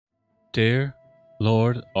Dear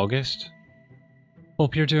Lord August,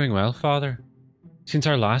 hope you're doing well, Father. Since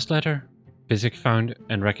our last letter, Physic found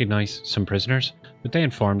and recognized some prisoners, but they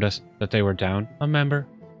informed us that they were down a member,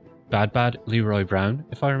 Bad Leroy Brown,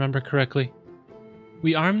 if I remember correctly.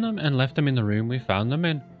 We armed them and left them in the room we found them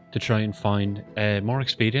in to try and find a more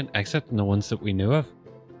expedient exit than the ones that we knew of.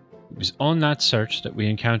 It was on that search that we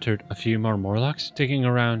encountered a few more Morlocks digging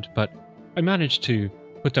around, but I managed to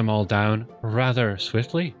put them all down rather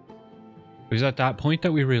swiftly. It was at that point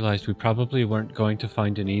that we realized we probably weren't going to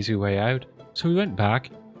find an easy way out, so we went back,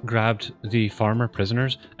 grabbed the former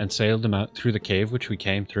prisoners, and sailed them out through the cave which we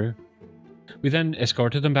came through. We then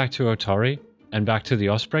escorted them back to Otari and back to the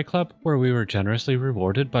Osprey Club, where we were generously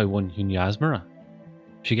rewarded by one Yunyasmara.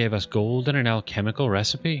 She gave us gold and an alchemical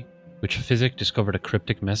recipe, which Physic discovered a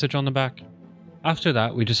cryptic message on the back. After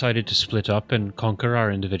that, we decided to split up and conquer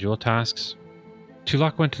our individual tasks.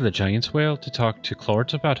 Tulok went to the Giant's Whale to talk to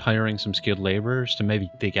Clort about hiring some skilled laborers to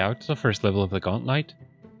maybe dig out the first level of the Gauntlet.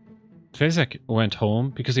 Physic went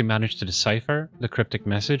home because he managed to decipher the cryptic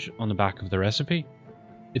message on the back of the recipe.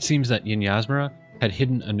 It seems that Yunyasmara had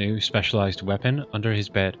hidden a new specialized weapon under his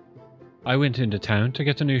bed. I went into town to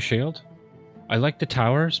get a new shield. I like the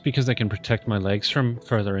towers because they can protect my legs from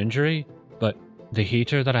further injury, but the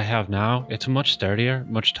heater that I have now, it's much sturdier,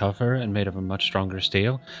 much tougher, and made of a much stronger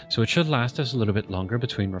steel, so it should last us a little bit longer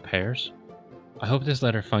between repairs. I hope this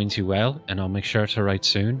letter finds you well, and I'll make sure to write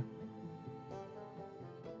soon.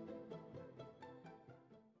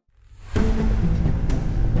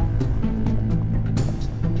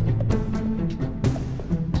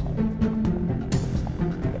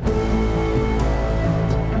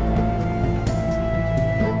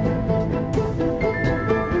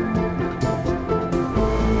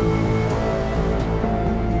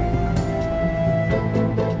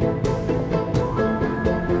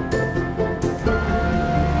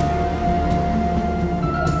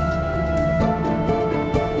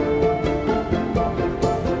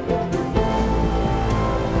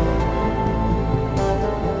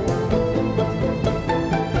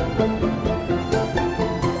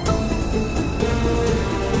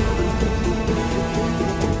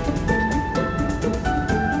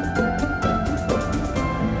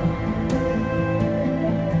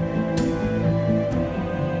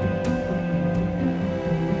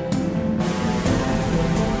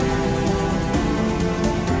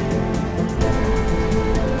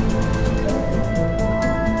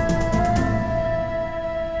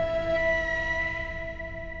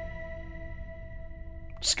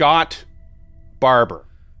 Scott Barber.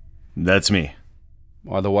 That's me.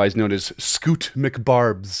 Otherwise known as Scoot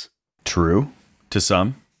McBarbs. True. To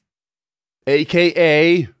some.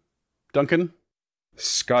 A.K.A. Duncan?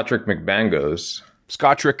 Scottrick McBangos.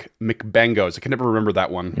 Scottrick McBangos. I can never remember that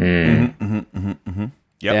one.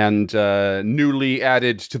 Yep. And newly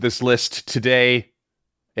added to this list today,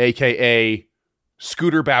 A.K.A.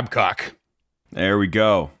 Scooter Babcock. There we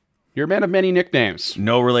go. You're a man of many nicknames.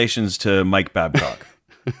 No relations to Mike Babcock.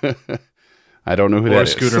 I don't know who that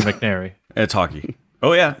is. Or Scooter McNary. It's hockey.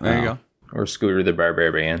 Oh, yeah. There you go. Or Scooter the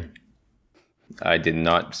Barbarian. I did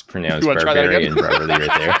not pronounce You wanna try that barbarian properly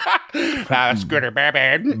right there. Scooter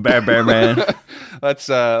Barbarian. Barbarian.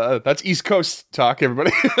 That's East Coast talk,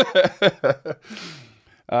 everybody.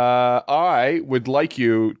 I would like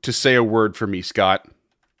you to say a word for me, Scott.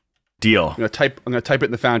 Deal. I'm gonna type it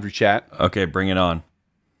in the Foundry chat, Okay, bring it on.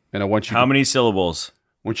 and I want you. How many syllables?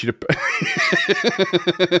 Want you to.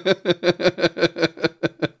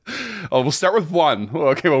 Oh, we'll start with one.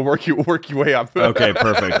 Okay, we'll work your way up. Okay,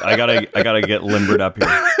 perfect. I gotta get limbered up here.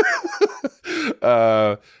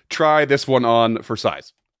 Try this one on for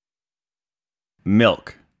size.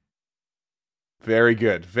 Milk. Very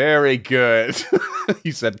good. Very good.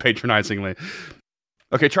 He said patronizingly.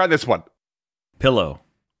 Okay, try this one. Pillow.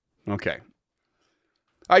 Okay.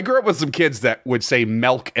 I grew up with some kids that would say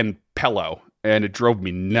milk and pillow, and it drove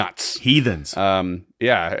me nuts. Heathens.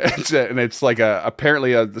 Yeah, it's like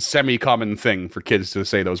apparently a semi-common thing for kids to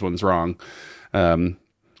say those ones wrong. I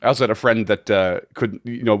also had a friend that could,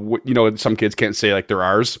 some kids can't say like their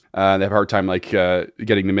R's. They have a hard time like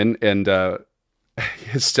getting them in, and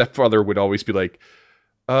his stepfather would always be like,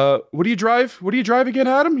 "What do you drive? What do you drive again,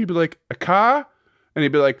 Adam?" He'd be like, "A car." And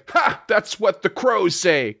he'd be like, "Ha! That's what the crows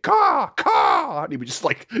say. Caw, caw!" And he would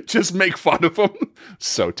just make fun of him.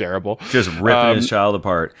 So terrible. Just ripping his child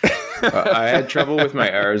apart. I had trouble with my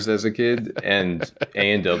R's as a kid, and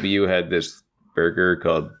A&W had this burger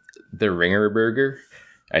called the Ringer Burger.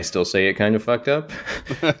 I still say it kind of fucked up,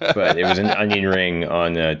 but it was an onion ring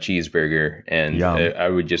on a cheeseburger, and I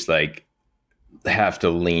would just like have to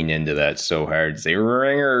lean into that so hard. Say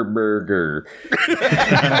Ringer Burger.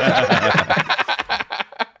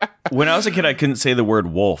 When I was a kid, I couldn't say the word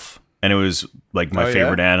wolf, and it was like my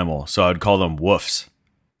favorite animal, so I'd call them woofs.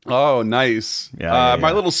 Oh, nice. Yeah,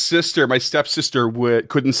 my little sister, my stepsister,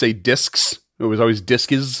 couldn't say discs. It was always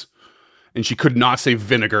discus. And she could not say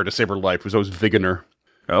vinegar to save her life. It was always vigoner.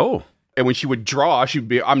 Oh. And when she would draw, she'd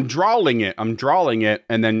be, I'm drawing it.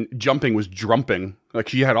 And then jumping was drumping. Like,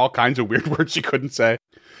 she had all kinds of weird words she couldn't say.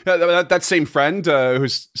 That same friend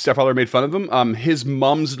whose stepfather made fun of him, his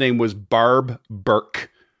mom's name was Barb Burke.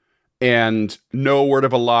 And no word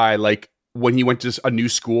of a lie, like, when he went to a new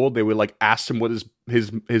school, they would like ask him what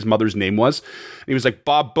his mother's name was. And he was like,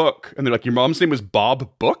 Bob Book. And they're like, your mom's name was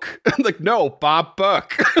Bob Book? I'm like, no, Bob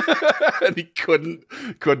Book. And he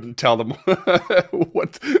couldn't tell them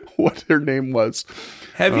what her name was.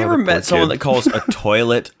 Have you ever met someone that calls a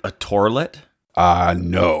toilet a torlet?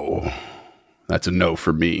 No. That's a no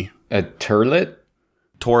for me. A turlet?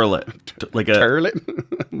 Torlet. Like a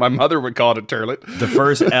turlet? My mother would call it a turlet. The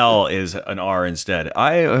first L is an R instead.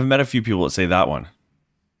 I have met a few people that say that one.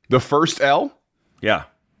 The first L? Yeah.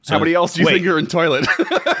 So, how many L's do you think are in toilet?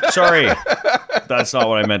 Sorry. That's not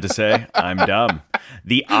what I meant to say. I'm dumb.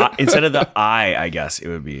 The I, instead of the I guess it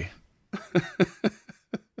would be.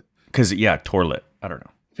 Because, yeah, torlet. I don't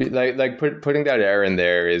know. Putting that R in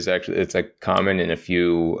there is actually, it's like common in a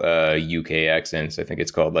few UK accents. I think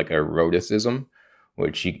it's called like a rhoticism,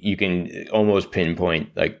 which you can almost pinpoint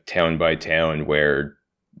like town by town where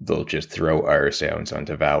they'll just throw R sounds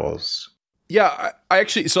onto vowels. Yeah, I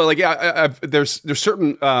actually, so like, yeah, there's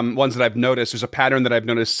certain ones that I've noticed. There's a pattern that I've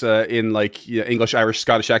noticed in like English, Irish,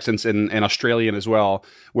 Scottish accents and Australian as well,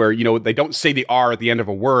 where, you know, they don't say the R at the end of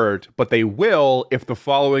a word, but they will if the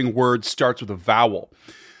following word starts with a vowel.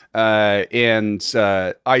 And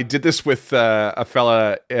I did this with a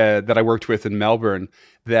fella that I worked with in Melbourne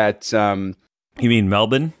that... You mean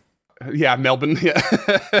Melbourne? Yeah, Melbourne. Yeah.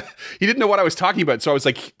 He didn't know what I was talking about. So I was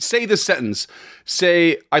like, say this sentence.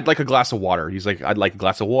 Say, I'd like a glass of water. He's like, I'd like a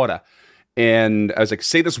glass of water. And I was like,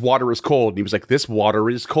 say this water is cold. And he was like, this water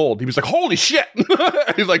is cold. He was like, holy shit.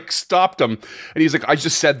 He like stopped him. And he's like, I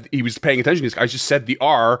just said, he was paying attention. He's like, I just said the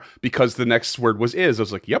R because the next word was is. I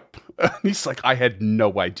was like, yep. He's like, I had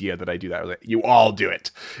no idea that I do that. I was like, you all do it.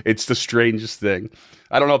 It's the strangest thing.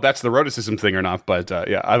 I don't know if that's the rhoticism thing or not, but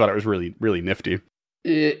yeah, I thought it was really, really nifty.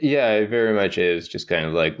 Yeah, it very much is. Just kind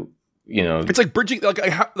of like, you know, it's like bridging, like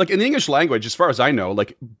in the English language, as far as I know,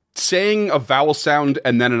 like saying a vowel sound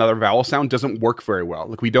and then another vowel sound doesn't work very well.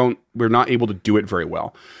 Like we're not able to do it very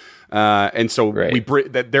well. And so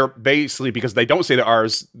that they're basically, because they don't say the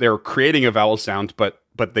R's, they're creating a vowel sound, but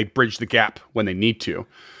they bridge the gap when they need to.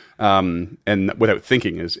 And without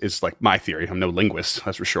thinking is like my theory. I'm no linguist,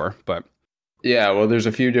 that's for sure. But yeah, well, there's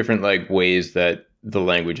a few different like ways that the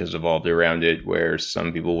language has evolved around it, where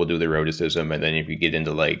some people will do the rhoticism, and then if you get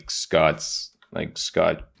into like Scottish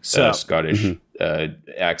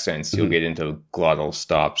accents, you'll get into glottal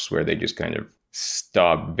stops where they just kind of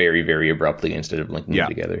stop very, very abruptly instead of linking them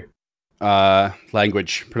together.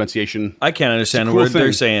 Language pronunciation. I can't understand a word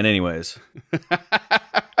they're saying, anyways.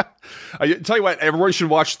 I tell you what, everyone should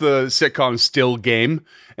watch the sitcom Still Game,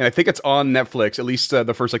 and I think it's on Netflix, at least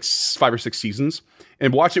the first like 5 or 6 seasons,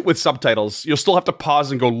 and watch it with subtitles. You'll still have to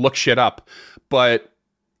pause and go look shit up, but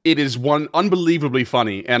it is unbelievably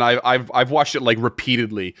funny, and I've watched it like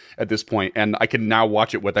repeatedly at this point, and I can now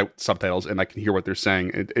watch it without subtitles, and I can hear what they're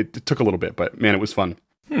saying. It took a little bit, but man, it was fun.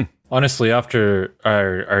 Honestly, after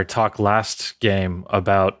our talk last game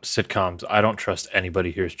about sitcoms, I don't trust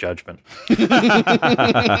anybody here's judgment.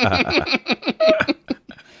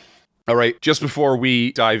 All right, just before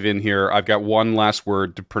we dive in here, I've got one last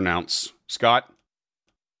word to pronounce. Scott?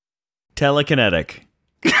 Telekinetic.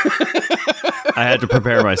 I had to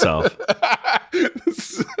prepare myself.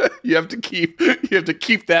 You have to keep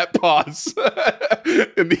that pause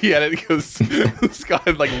in the edit, because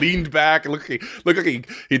Scott like leaned back and looked like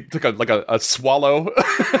he took a swallow,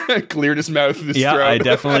 cleared his mouth and his throat. I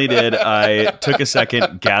definitely did. I took a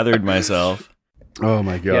second, gathered myself. Oh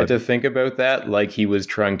my god! You had to think about that like he was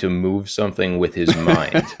trying to move something with his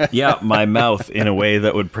mind. Yeah, my mouth in a way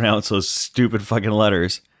that would pronounce those stupid fucking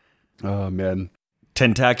letters. Oh man,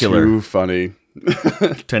 tentacular. Too funny.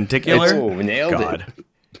 Tentacular. Oh, nailed it.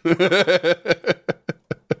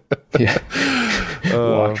 Yeah.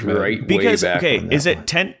 Walked right because way back okay, is one. it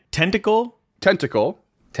tentacle? Tentacle.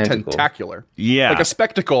 Tentacular. Yeah, like a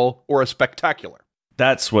spectacle or a spectacular.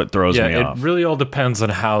 That's what throws me off. It really all depends on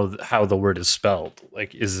how the word is spelled.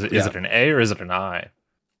 Like, is it an A or is it an I?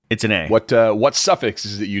 It's an A. What suffix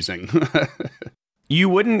is it using? You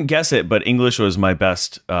wouldn't guess it, but English was my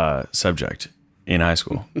best subject in high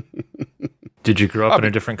school. Did you grow up in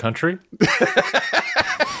a different country?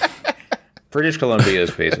 British Columbia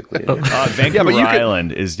is basically it. Vancouver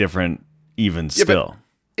Island is different even still.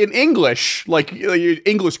 In English, like your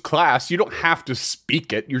English class, you don't have to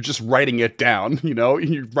speak it. You're just writing it down. You know,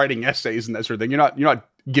 you're writing essays and that sort of thing. You're not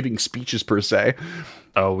giving speeches per se.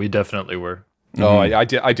 Oh, we definitely were. Oh, I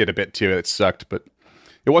did a bit too. It sucked, but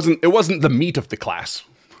it wasn't the meat of the class.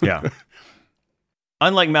 Yeah.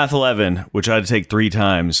 Unlike Math 11, which I had to take 3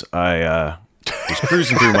 times, I was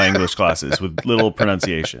cruising through my English classes with little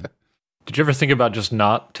pronunciation. Did you ever think about just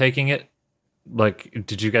not taking it? Like,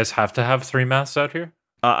 did you guys have to have 3 maths out here?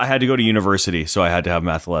 I had to go to university, so I had to have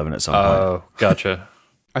Math 11 at some point. Oh, gotcha.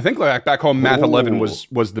 I think like back home, Math 11 was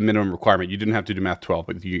the minimum requirement. You didn't have to do Math 12,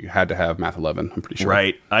 but you had to have Math 11. I'm pretty sure.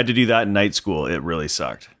 Right. I had to do that in night school. It really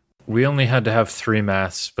sucked. We only had to have 3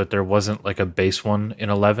 maths, but there wasn't like a base one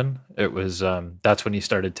in 11. It was that's when you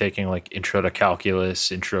started taking like intro to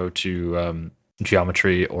calculus, intro to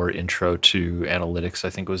geometry, or intro to analytics,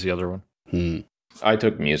 I think was the other one. I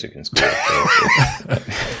took music in school. So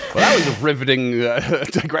well, that was a riveting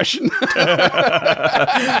digression.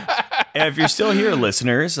 And if you're still here,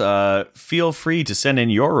 listeners, feel free to send in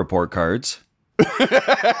your report cards.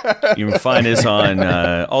 You can find us on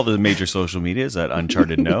all the major social medias at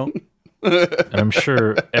Uncharted No. And I'm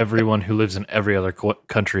sure everyone who lives in every other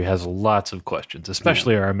country has lots of questions,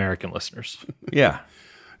 especially our American listeners. Yeah.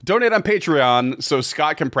 Donate on Patreon so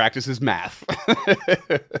Scott can practice his math.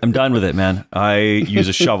 I'm done with it, man. I use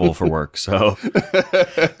a shovel for work, so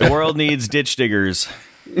the world needs ditch diggers.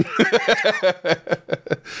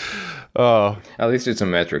 Oh, at least it's a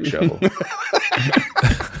metric shovel.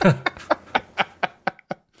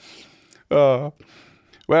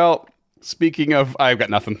 Well, speaking of, I've got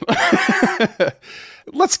nothing.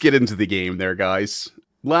 Let's get into the game there, guys.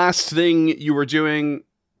 Last thing you were doing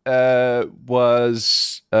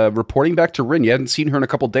was reporting back to Rin. You hadn't seen her in a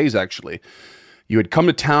couple days, actually. You had come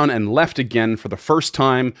to town and left again for the first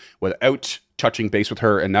time without touching base with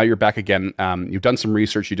her, and now you're back again. You've done some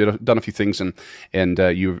research. You've done a few things, and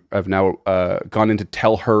you have now gone in to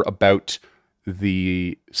tell her about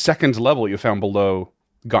the second level you found below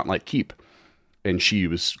Gauntlet Keep. And she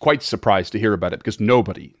was quite surprised to hear about it because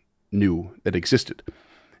nobody knew it existed.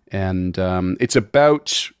 And it's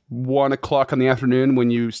about 1 o'clock in the afternoon when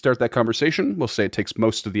you start that conversation. We'll say it takes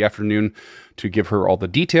most of the afternoon to give her all the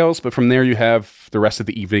details, but from there you have the rest of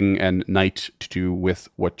the evening and night to do with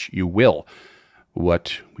what you will.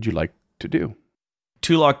 What would you like to do?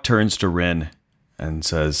 Tulok turns to Rin and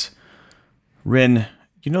says, Rin,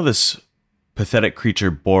 you know this pathetic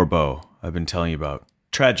creature Borbo I've been telling you about?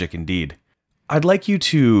 Tragic indeed. I'd like you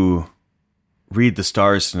to read the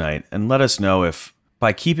stars tonight and let us know if,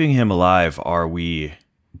 by keeping him alive, are we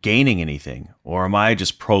gaining anything, or am I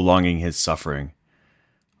just prolonging his suffering?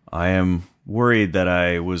 I am worried that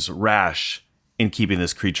I was rash in keeping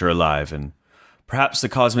this creature alive, and perhaps the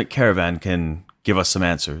Cosmic Caravan can give us some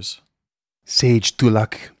answers. Sage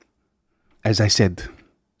Tulak, as I said,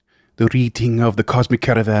 the reading of the Cosmic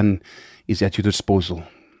Caravan is at your disposal.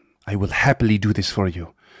 I will happily do this for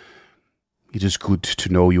you. It is good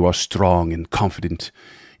to know you are strong and confident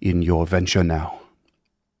in your venture now.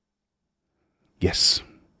 Yes,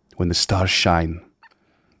 when the stars shine,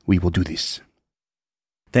 we will do this.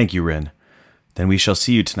 Thank you, Rin. Then we shall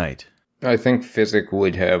see you tonight. I think Physic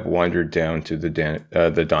would have wandered down to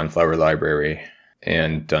the Dawnflower Library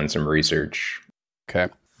and done some research.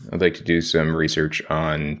 Okay. I'd like to do some research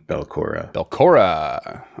on Belcora.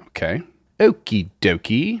 Belcora. Okay. Okie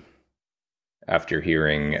dokie. After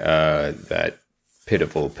hearing that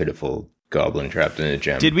pitiful goblin trapped in a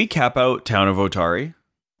gem. Did we cap out Town of Otari?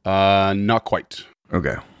 Not quite.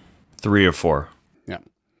 Okay. 3 of 4. Yeah.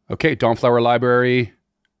 Okay, Dawnflower Library.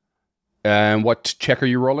 And what check are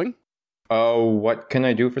you rolling? Oh, what can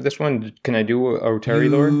I do for this one? Can I do Otari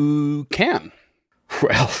lore? You can.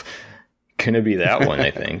 Well, gonna be that one,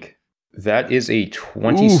 I think. That is a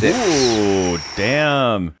 26. Ooh,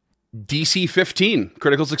 damn. DC 15,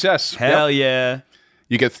 critical success. Hell yeah.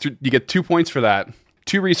 You get 2 points for that.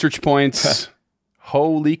 2 research points.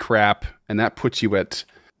 Holy crap. And that puts you at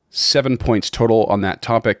 7 points total on that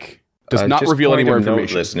topic. Does not reveal any more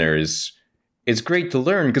information. Note, listeners, it's great to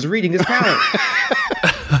learn because reading is talent.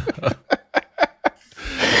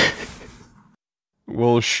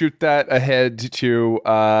 We'll shoot that ahead to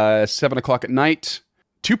 7 o'clock at night.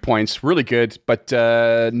 2 points, really good, but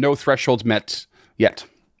no thresholds met yet.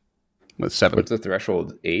 With 7. What's the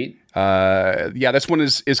threshold? 8? Yeah, this one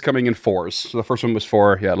is coming in 4s. So the first one was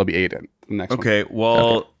 4. Yeah, it'll be 8 in the next one. Okay,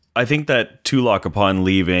 well, I think that Tulok, upon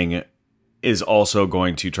leaving, is also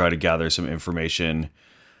going to try to gather some information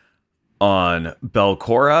on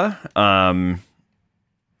Belcora.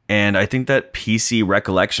 And I think that PC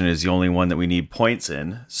recollection is the only one that we need points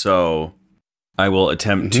in. So I will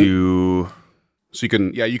attempt to... So you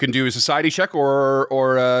can do a society check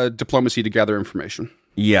or diplomacy to gather information.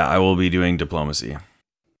 Yeah, I will be doing diplomacy.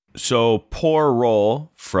 So poor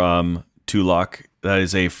roll from Tulok. That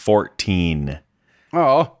is a 14.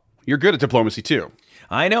 Oh, you're good at diplomacy too.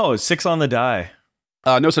 I know, 6 on the die.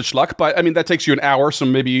 No such luck, but I mean that takes you an hour, so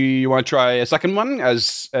maybe you want to try a second one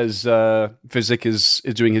as Physic is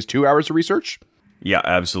doing his 2 hours of research. Yeah,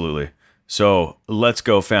 absolutely. So let's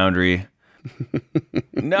go, Foundry.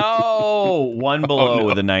 No, one below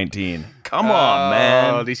with a 19. Come on,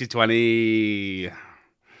 man. DC 20.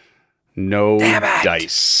 No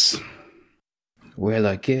dice. Well,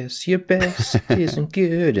 I guess your best isn't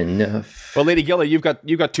good enough. Well, Lady Gilla, you've got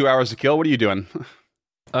 2 hours to kill. What are you doing?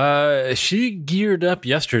 She geared up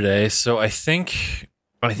yesterday, so I think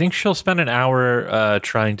she'll spend an hour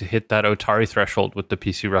trying to hit that Otari threshold with the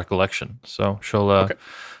PC recollection. So she'll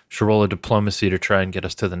roll a diplomacy to try and get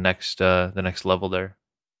us to the next level there.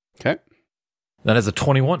 Okay. That is a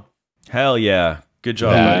 21. Hell yeah. Good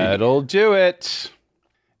job, buddy. That'll do it.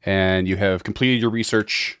 And you have completed your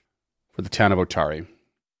research for the town of Otari.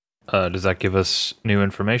 Does that give us new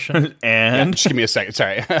information? And just give me a second.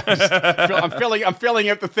 Sorry, I'm filling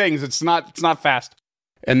out the things. It's not fast.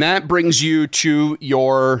 And that brings you to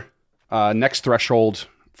your next threshold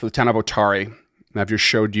for the town of Otari. And I've just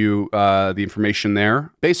showed you the information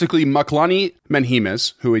there. Basically, Maklani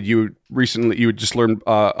Menhimes, who you had just learned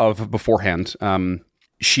of beforehand.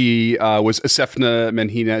 She was Asefna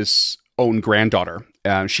Menhine's own granddaughter.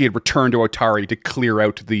 She had returned to Otari to clear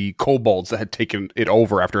out the kobolds that had taken it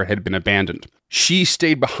over after it had been abandoned. She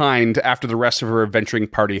stayed behind after the rest of her adventuring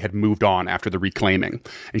party had moved on after the reclaiming,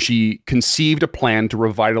 and she conceived a plan to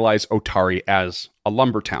revitalize Otari as a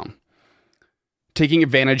lumber town. Taking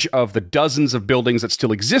advantage of the dozens of buildings that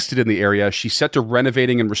still existed in the area, she set to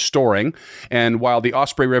renovating and restoring, and while the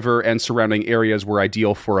Osprey River and surrounding areas were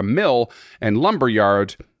ideal for a mill and lumber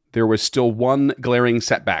yard, there was still one glaring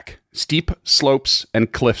setback: steep slopes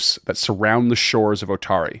and cliffs that surround the shores of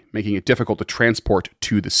Otari, making it difficult to transport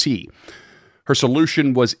to the sea. Her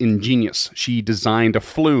solution was ingenious. She designed a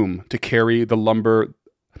flume to carry the lumber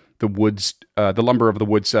of the woods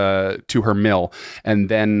to her mill, and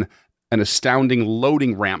then an astounding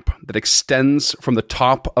loading ramp that extends from the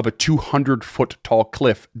top of a 200-foot tall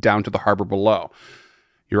cliff down to the harbor below.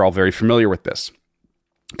 You're all very familiar with this.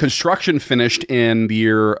 Construction finished in the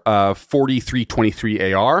year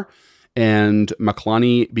 4323 AR, and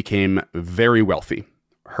Maklani became very wealthy.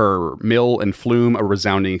 Her mill and flume a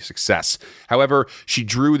resounding success. However, she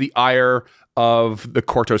drew the ire of the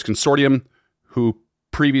Kortos Consortium, who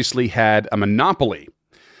previously had a monopoly,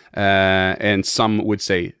 and some would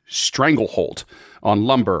say stranglehold, on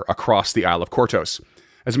lumber across the Isle of Kortos.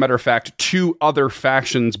 As a matter of fact, 2 other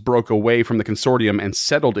factions broke away from the consortium and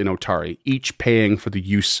settled in Otari, each paying for the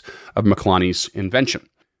use of Maklani's invention.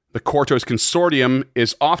 The Kortos Consortium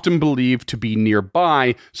is often believed to be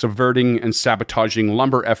nearby, subverting and sabotaging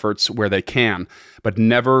lumber efforts where they can, but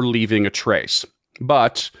never leaving a trace.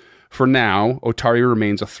 But, for now, Otari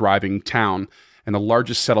remains a thriving town, and the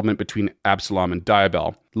largest settlement between Absalom and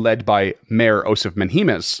Diabel, led by Mayor Osif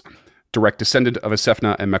Menhimes, direct descendant of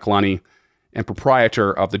Asefna and Maklani, and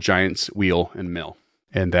proprietor of the Giant's Wheel and Mill.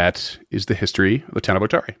 And that is the history of the town of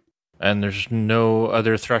Otari. And there's no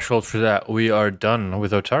other threshold for that. We are done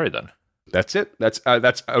with Otari then. That's it. That's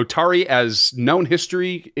Otari as known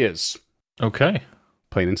history is. Okay.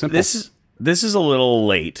 Plain and simple. This is a little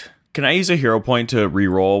late. Can I use a hero point to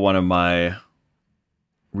re-roll one of my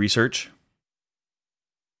research?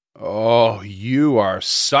 Oh, you are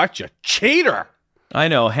such a cheater. I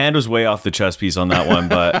know, hand was way off the chess piece on that one,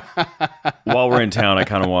 but while we're in town, I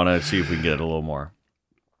kind of want to see if we can get a little more.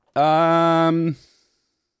 I'm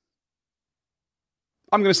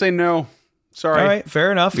going to say no. Sorry. All right, fair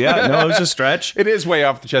enough. Yeah, no, it was a stretch. It is way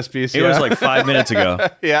off the chess piece. It was like 5 minutes ago.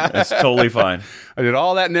 Yeah. It's totally fine. I did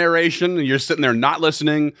all that narration, and you're sitting there not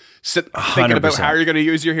listening, thinking about 100%. how you're going to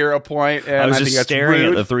use your hero point. And I was think just that's staring rude.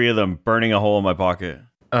 at the 3 of them, burning a hole in my pocket.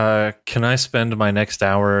 Can I spend my next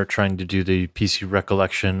hour trying to do the PC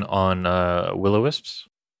recollection on Will-O-Wisps?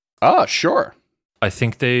 Oh, sure. I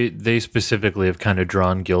think they specifically have kind of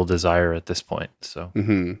drawn Gil Desire at this point. So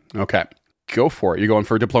Okay. Go for it. You going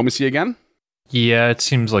for diplomacy again? yeah, it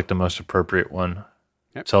seems like the most appropriate one.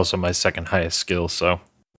 Yep. It's also my second highest skill. So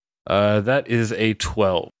that is a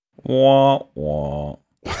 12. Wah, wah.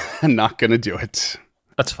 I'm not going to do it.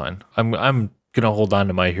 That's fine. I'm gonna hold on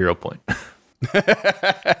to my hero point.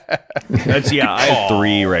 That's I have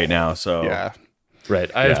 3 right now, so Yeah.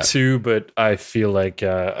 Right. I have 2, but I feel like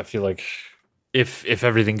if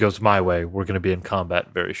everything goes my way, we're going to be in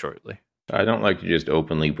combat very shortly. I don't like to just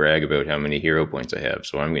openly brag about how many hero points I have,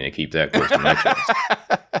 so I'm going to keep that close to my chest.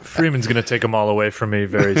 Freeman's going to take them all away from me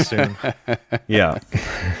very soon. Yeah.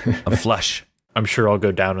 A flush. I'm sure I'll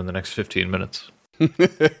go down in the next 15 minutes.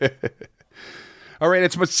 All right,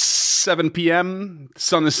 it's about 7 p.m. The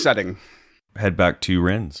sun is setting. Head back to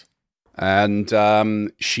Rin's. And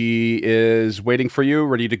she is waiting for you,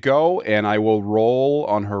 ready to go, and I will roll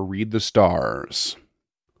on her read the stars.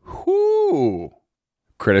 Whoo!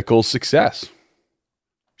 Critical success.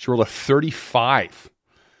 She rolled a 35.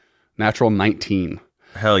 Natural 19.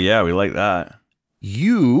 Hell yeah, we like that.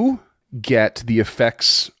 You get the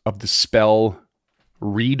effects of the spell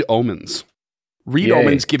Read Omens. Read Yay.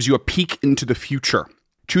 Omens gives you a peek into the future.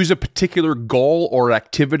 Choose a particular goal or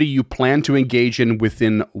activity you plan to engage in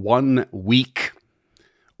within 1 week,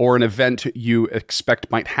 or an event you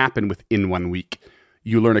expect might happen within 1 week.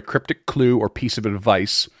 You learn a cryptic clue or piece of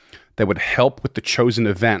advice that would help with the chosen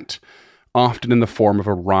event, often in the form of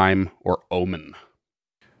a rhyme or omen.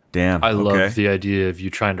 Damn. I okay. love the idea of you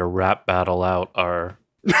trying to rap battle out our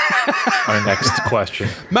next question.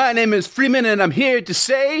 My name is Freeman, and I'm here to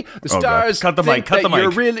say the stars. Cut the mic, cut the You're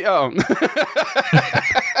mic. really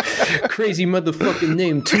Crazy motherfucking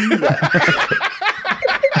name, too.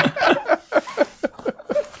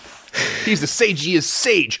 He's the sagest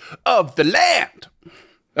sage of the land.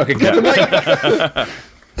 Okay, cut the mic.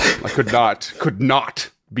 I could not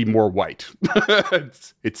be more white.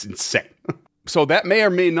 It's insane. So that may or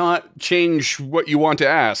may not change what you want to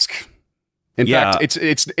ask. In fact,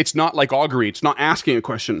 it's not like augury. It's not asking a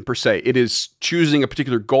question per se. It is choosing a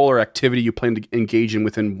particular goal or activity you plan to engage in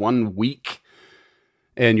within 1 week,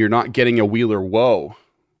 and you're not getting a wheel or woe,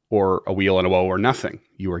 or a wheel and a woe or nothing.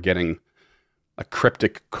 You are getting a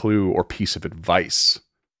cryptic clue or piece of advice.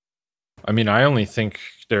 I mean, I only think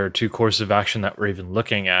there are 2 courses of action that we're even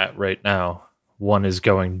looking at right now. One is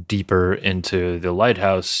going deeper into the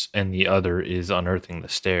lighthouse, and the other is unearthing the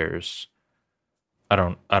stairs. I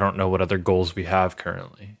don't know what other goals we have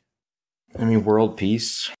currently. I mean, world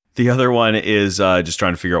peace. The other one is just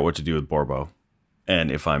trying to figure out what to do with Borbo, and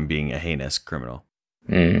if I'm being a heinous criminal.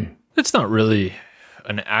 It's not really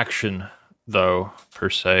an action, though, per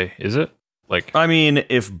se, is it? Like, I mean,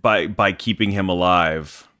 if by keeping him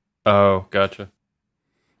alive, oh, gotcha.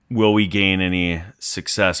 will we gain any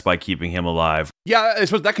success by keeping him alive? Yeah, I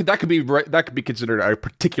suppose that could be considered a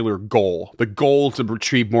particular goal. The goal to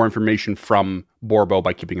retrieve more information from Borbo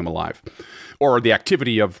by keeping him alive, or the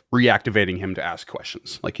activity of reactivating him to ask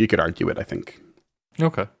questions. Like, you could argue it, I think.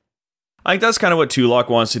 Okay. I think that's kind of what Tulok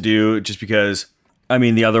wants to do, just because, I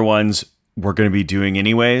mean, the other ones we're going to be doing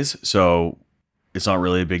anyways, so it's not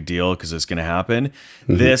really a big deal because it's going to happen.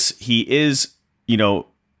 Mm-hmm. This, he is,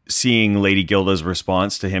 seeing Lady Gilda's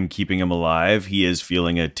response to him keeping him alive, he is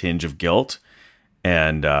feeling a tinge of guilt.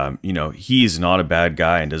 And, he's not a bad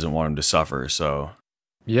guy and doesn't want him to suffer, so...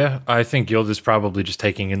 Yeah, I think Gilda's probably just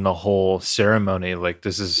taking in the whole ceremony. Like,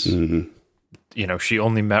 this is... Mm-hmm. She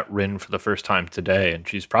only met Rin for the first time today, and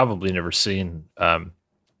she's probably never seen a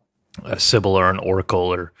Sybil or an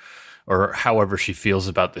Oracle or however she feels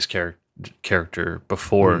about this character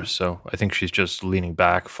before. So I think she's just leaning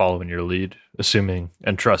back, following your lead, assuming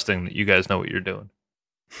and trusting that you guys know what you're doing.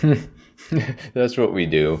 That's what we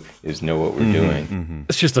do, is know what we're doing. Mm-hmm.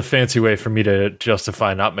 It's just a fancy way for me to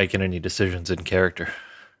justify not making any decisions in character.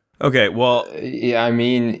 Okay, well...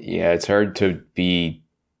 it's hard to be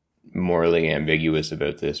morally ambiguous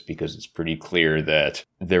about this because it's pretty clear that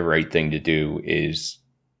the right thing to do is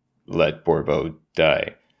let Borbo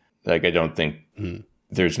die. Like, I don't think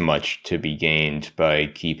there's much to be gained by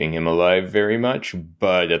keeping him alive very much,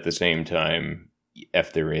 but at the same time,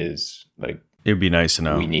 if there is, like... It would be nice to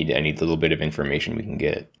know. We need any little bit of information we can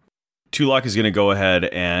get. Tulok is going to go ahead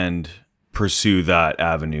and pursue that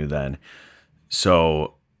avenue then.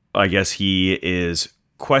 So I guess he is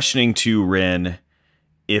questioning to Rin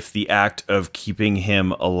if the act of keeping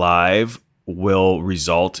him alive will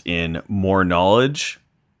result in more knowledge,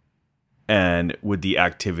 and would the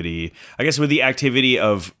activity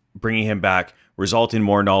of bringing him back result in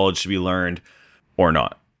more knowledge to be learned or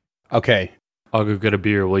not? Okay. I'll go get a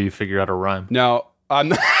beer while you figure out a rhyme. No, I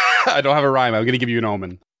don't have a rhyme. I'm going to give you an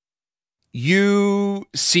omen. You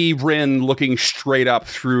see Rin looking straight up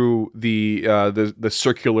through the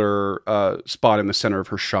circular spot in the center of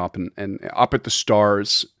her shop and up at the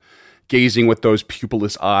stars, gazing with those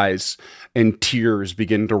pupilless eyes, and tears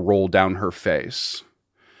begin to roll down her face.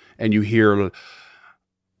 And you hear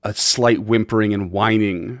a slight whimpering and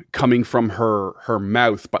whining coming from her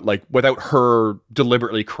mouth, but like without her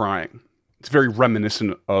deliberately crying. It's very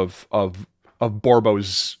reminiscent of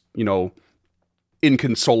Borbo's,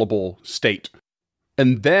 inconsolable state.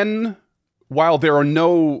 And then, while there are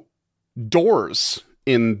no doors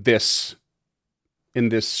in this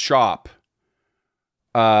shop,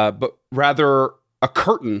 but rather a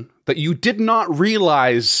curtain that you did not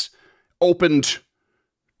realize opened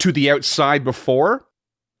to the outside before,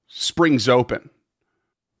 springs open.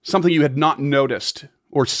 Something you had not noticed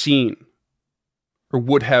or seen or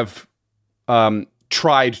would have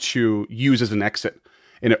tried to use as an exit.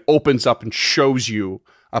 And it opens up and shows you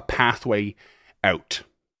a pathway out.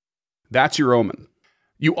 That's your omen.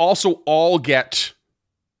 You also all get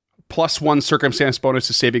 +1 circumstance bonus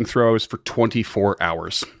to saving throws for 24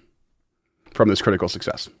 hours from this critical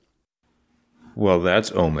success. Well,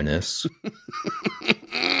 that's ominous.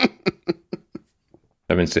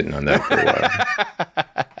 I've been sitting on that for a while.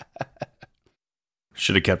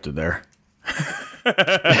 Should have kept it there.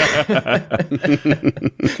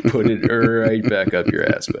 Put it right back up your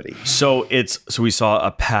ass, buddy. So we saw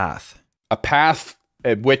a path. A path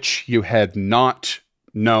at which you had not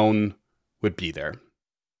known would be there.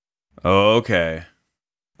 Okay.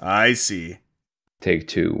 I see. Take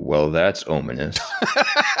 2. Well, that's ominous.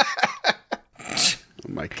 Oh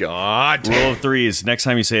my God. Rule of threes. Next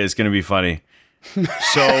time you say it's going to be funny.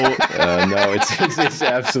 So no, it's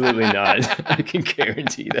absolutely not. I can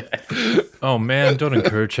guarantee that. Oh man, don't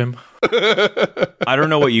encourage him. I don't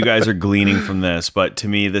know what you guys are gleaning from this, but to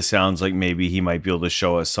me, this sounds like maybe he might be able to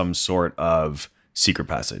show us some sort of secret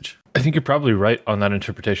passage. I think you're probably right on that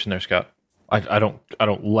interpretation there, Scott. I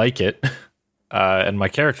don't like it, and my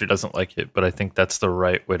character doesn't like it, but I think that's the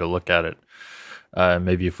right way to look at it.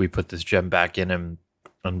 Maybe if we put this gem back in him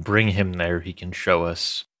and bring him there, he can show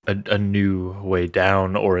us a new way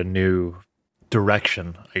down or a new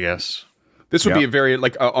direction, I guess. This would be a very,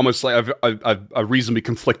 almost like a reasonably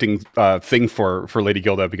conflicting thing for Lady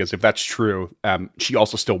Gilda, because if that's true, she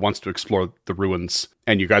also still wants to explore the ruins,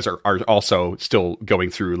 and you guys are also still going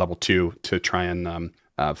through level 2 to try and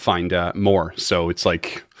find more. So it's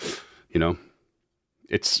like,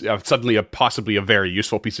 it's suddenly possibly a very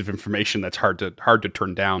useful piece of information that's hard to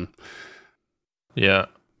turn down. Yeah.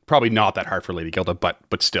 Probably not that hard for Lady Gilda,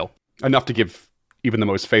 but still enough to give even the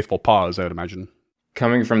most faithful pause, I would imagine.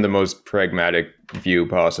 Coming from the most pragmatic view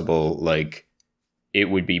possible, like, it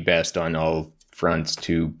would be best on all fronts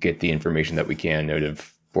to get the information that we can out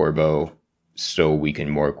of Borbo so we can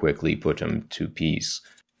more quickly put him to peace.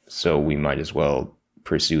 So we might as well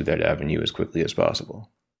pursue that avenue as quickly as possible.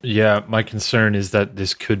 Yeah, my concern is that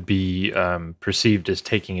this could be perceived as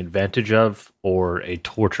taking advantage of or a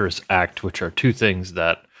torturous act, which are two things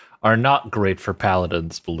that are not great for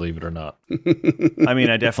paladins, believe it or not. I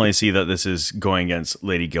mean, I definitely see that this is going against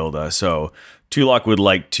Lady Gilda. So Tulok would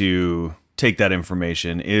like to take that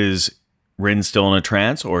information. Is Rin still in a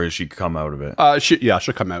trance, or has she come out of it?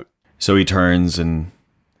 She'll come out. So he turns and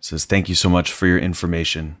says, "Thank you so much for your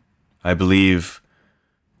information. I believe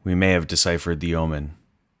we may have deciphered the omen,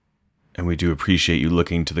 and we do appreciate you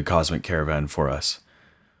looking to the Cosmic Caravan for us.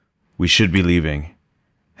 We should be leaving,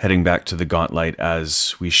 heading back to the Gauntlet,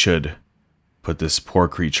 as we should put this poor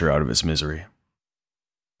creature out of its misery."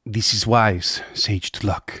 This is wise, Sage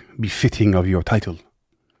Tulok, befitting of your title.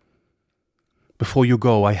 Before you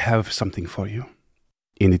go, I have something for you.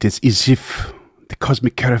 And it is as if the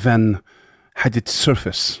Cosmic Caravan had its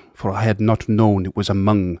surface, for I had not known it was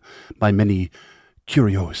among my many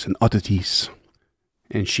curios and oddities.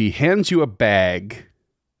 And she hands you a bag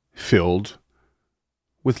filled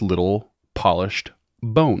with little polished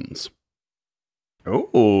bones.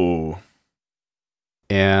 Oh.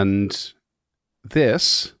 And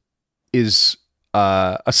this is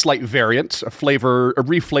a slight variant, a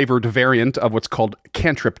reflavored variant of what's called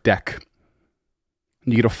Cantrip Deck.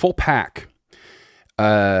 You get a full pack.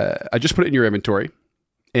 I just put it in your inventory.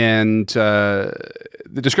 And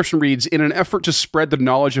the description reads, in an effort to spread the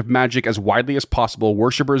knowledge of magic as widely as possible,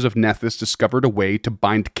 worshippers of Nethys discovered a way to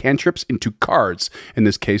bind cantrips into cards. In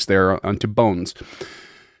this case, they're onto bones.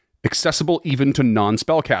 Accessible even to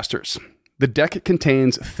non-spellcasters. The deck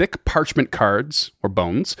contains thick parchment cards, or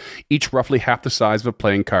bones, each roughly half the size of a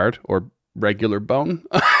playing card, or regular bone.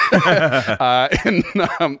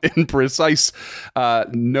 In precise,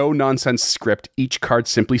 no-nonsense script, each card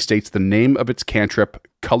simply states the name of its cantrip,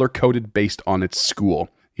 color-coded based on its school.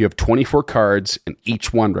 You have 24 cards, and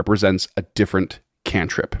each one represents a different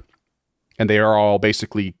cantrip. And they are all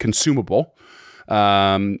basically consumable.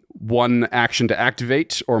 One action to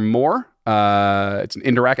activate or more. It's an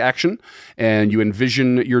interact action, and you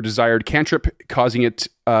envision your desired cantrip, causing it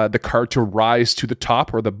the card to rise to the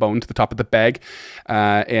top, or the bone to the top of the bag.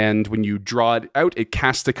 And when you draw it out, it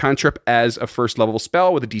casts the cantrip as a first level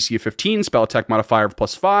spell with a DC of 15, spell attack modifier of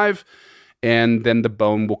 +5, and then the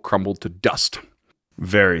bone will crumble to dust.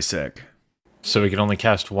 Very sick. So we can only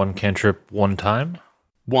cast one cantrip one time?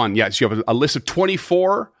 One, yes. You have a list of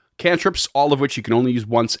 24 cantrips, all of which you can only use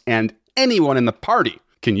once, and anyone in the party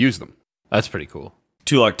can use them. That's pretty cool.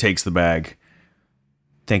 Tulok takes the bag.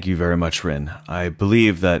 Thank you very much, Rin. I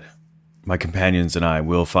believe that my companions and I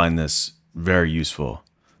will find this very useful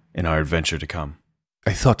in our adventure to come.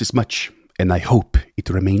 I thought as much, and I hope it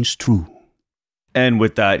remains true. And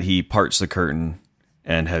with that, he parts the curtain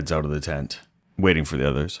and heads out of the tent, waiting for the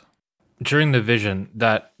others. During the vision,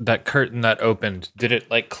 that curtain that opened, did it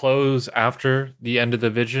like close after the end of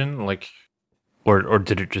the vision, like, or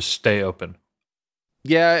did it just stay open?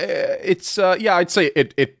 Yeah, it's I'd say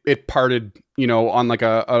it parted, on like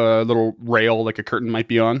a little rail, like a curtain might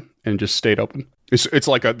be on, and just stayed open. It's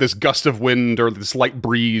like this gust of wind or this light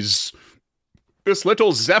breeze. This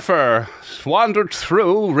little zephyr wandered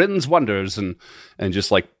through Rin's wonders and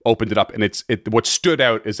just like opened it up. And what stood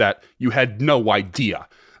out is that you had no idea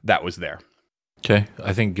that was there. Okay,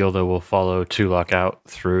 I think Gilda will follow Tulok out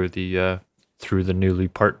through the newly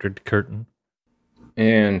parted curtain,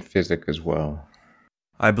 and Physic as well.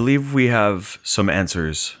 I believe we have some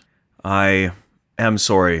answers. I am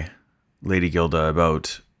sorry, Lady Gilda,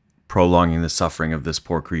 about prolonging the suffering of this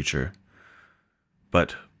poor creature.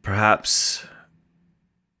 But perhaps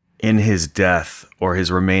in his death or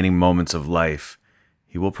his remaining moments of life,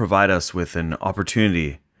 he will provide us with an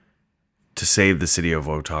opportunity to save the city of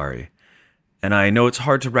Otari. And I know it's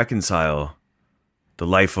hard to reconcile the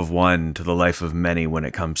life of one to the life of many when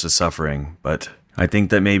it comes to suffering, but I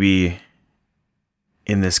think that maybe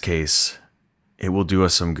in this case, it will do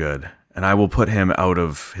us some good, and I will put him out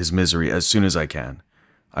of his misery as soon as I can.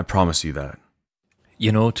 I promise you that.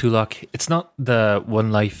 You know, Tulok, it's not the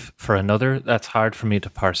one life for another that's hard for me to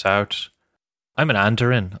parse out. I'm an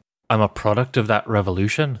Andarin. I'm a product of that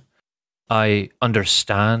revolution. I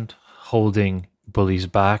understand holding bullies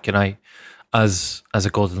back, and as a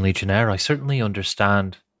Golden Legionnaire, I certainly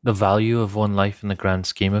understand the value of one life in the grand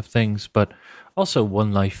scheme of things, but also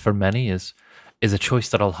one life for many is a choice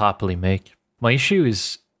that I'll happily make. My issue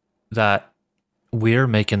is that we're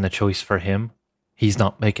making the choice for him. He's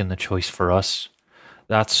not making the choice for us.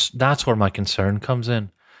 That's where my concern comes in.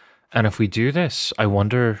 And if we do this, I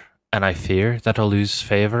wonder and I fear that I'll lose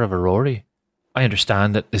favor of Aurori. I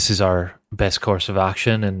understand that this is our best course of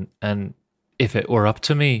action, and if it were up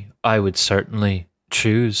to me, I would certainly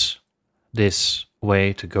choose this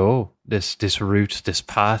way to go, this route, this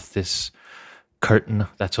path, this curtain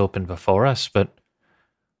that's open before us. But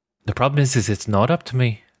the problem is it's not up to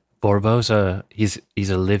me. Borbo's he's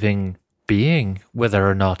a living being, whether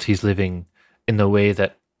or not he's living in the way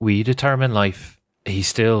that we determine life. He's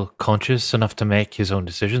still conscious enough to make his own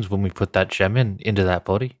decisions when we put that gem into that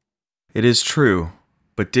body. It is true,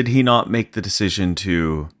 but did he not make the decision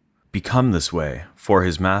to become this way for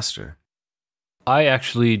his master? I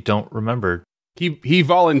actually don't remember. He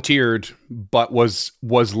volunteered, but was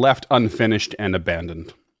left unfinished and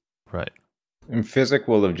abandoned. Right. And Physic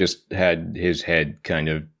will have just had his head kind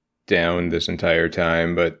of down this entire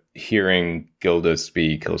time, but hearing Gilda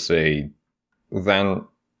speak, he'll say, "Then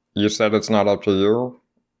you said it's not up to you?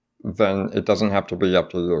 Then it doesn't have to be up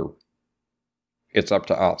to you. It's up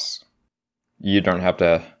to us. You don't have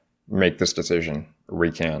to make this decision.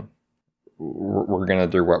 We can. We're going to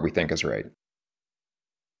do what we think is right."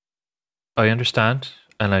 I understand,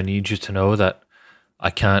 and I need you to know that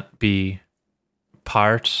I can't be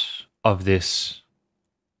part of this.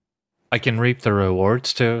 I can reap the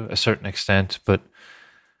rewards to a certain extent, but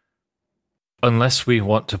unless we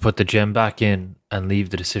want to put the gem back in and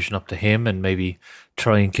leave the decision up to him and maybe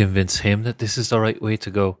try and convince him that this is the right way to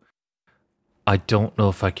go, I don't know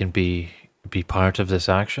if I can be part of this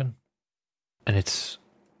action. And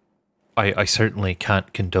I certainly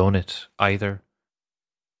can't condone it either.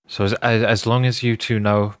 So as long as you two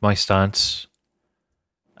know my stance,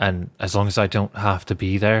 and as long as I don't have to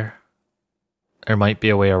be there might be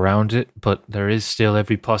a way around it, but there is still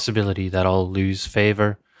every possibility that I'll lose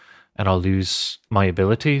favor and I'll lose my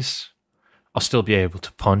abilities. I'll still be able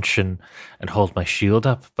to punch and hold my shield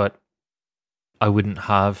up, but I wouldn't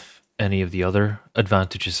have any of the other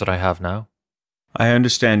advantages that I have now. I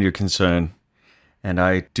understand your concern, and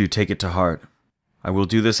I do take it to heart. I will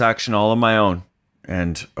do this action all on my own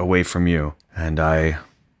and away from you, and I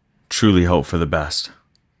truly hope for the best.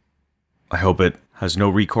 I hope it has no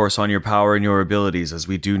recourse on your power and your abilities, as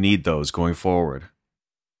we do need those going forward.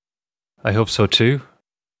 I hope so too.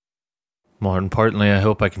 More importantly, I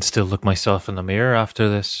hope I can still look myself in the mirror after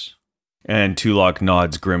this. And Tulok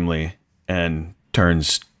nods grimly and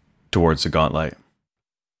turns towards the gauntlet.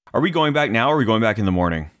 Are we going back now, or are we going back in the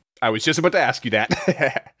morning? I was just about to ask you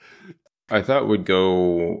that. I thought would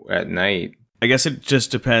go at night. I guess it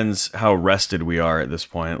just depends how rested we are at this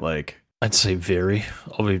point. Like, I'd say very.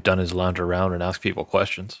 All we've done is lounge around and ask people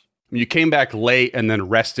questions. You came back late and then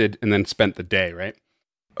rested and then spent the day, right?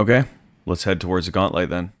 okay, let's head towards the gauntlet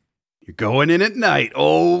then. You're going in at night.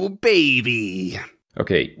 Oh, baby.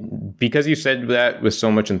 Okay, because you said that with so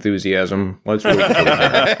much enthusiasm, let's wait till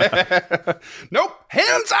the Nope.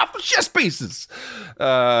 Hands off the chess pieces.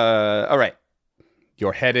 All right.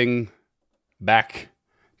 You're heading back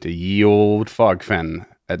to ye old Fogfen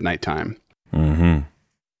at nighttime. Mm-hmm.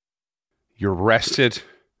 You're rested.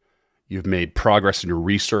 You've made progress in your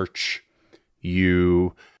research.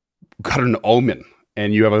 You got an omen,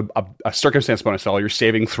 and you have a circumstance bonus to all your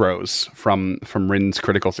saving throws from Rin's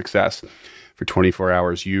critical success for 24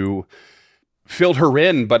 hours. You filled her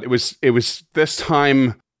in, but it was this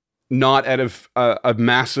time not out of a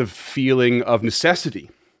massive feeling of necessity,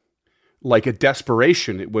 like a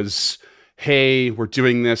desperation. It was, hey, we're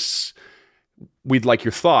doing this. We'd like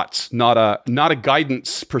your thoughts, not a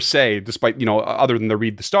guidance per se, despite, other than the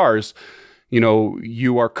read the stars.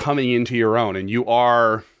 You are coming into your own, and you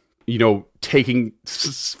are,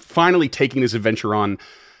 finally taking this adventure on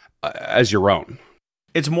as your own.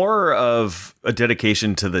 It's more of a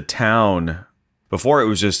dedication to the town. Before it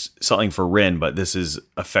was just something for Rin, but this is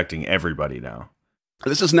affecting everybody now.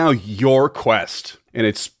 This is now your quest, and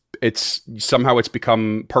it's somehow it's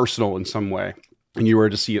become personal in some way, and you are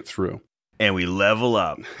to see it through. And we level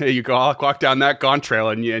up. You walk down that gaunt trail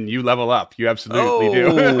and you level up. You absolutely do.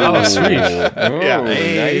 Oh, sweet. Yeah.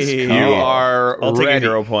 Hey, You are I'll take a ready.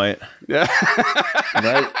 hero point. Yeah.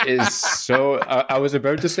 That is so... I was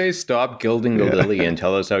about to say stop gilding the lily and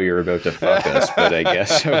tell us how you're about to fuck us, but I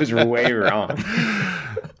guess I was way wrong.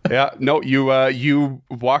 Yeah, no, you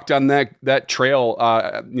walk down that trail,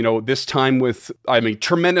 this time with,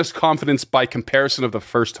 tremendous confidence by comparison of the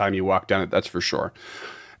first time you walked down it, that's for sure.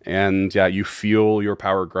 And yeah, you feel your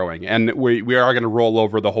power growing. And we are going to roll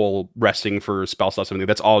over the whole resting for spell slots.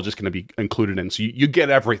 That's all just going to be included in. So you get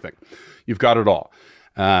everything. You've got it all.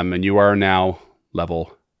 And you are now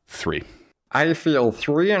level 3. I feel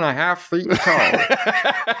 3.5 feet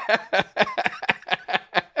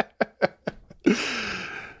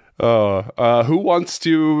tall. Who wants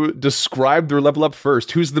to describe their level up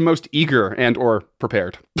first? Who's the most eager and or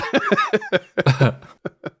prepared?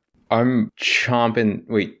 I'm champing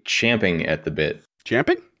at the bit.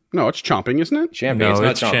 Champing? No, it's chomping, isn't it? Champing. No, It's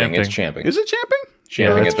not it's chomping. champing. It's champing. Is it champing?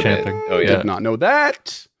 Champing it's at the champing. bit. Oh yeah. Did not know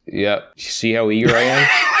that. Yeah. See how eager I am?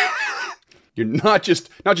 You're not just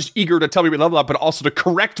eager to tell me we level up, but also to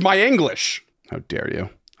correct my English. How dare you?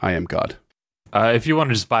 I am God. If you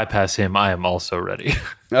want to just bypass him, I am also ready.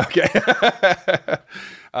 Okay.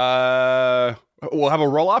 We'll have a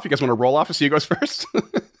roll off. You guys want to roll off to see who goes first?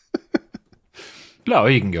 No,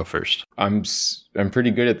 you can go first. I'm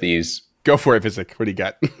pretty good at these. Go for it, Physic. What do you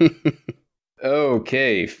got?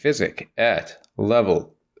 Okay, Physic at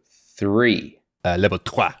level 3. Level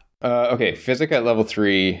 3. Okay, Physic at level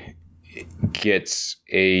 3 gets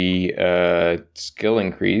a skill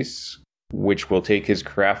increase, which will take his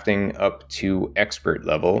crafting up to expert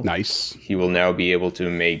level. Nice. He will now be able to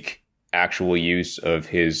make actual use of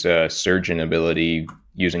his surgeon ability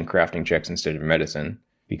using crafting checks instead of medicine,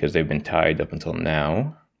 because they've been tied up until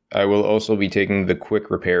now. I will also be taking the quick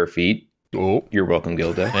repair feat. Oh, You're welcome,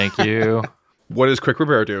 Gilda. Thank you. what does quick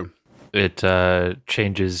repair do? It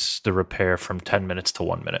changes the repair from 10 minutes to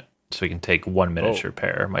 1 minute. So we can take 1 minute to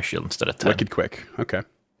repair my shield instead of 10. Wicked quick. Okay.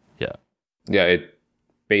 Yeah. Yeah, it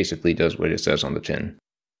basically does what it says on the tin.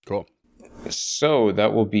 Cool. So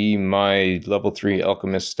that will be my level 3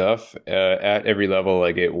 alchemist stuff. At every level,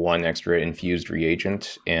 I get 1 extra infused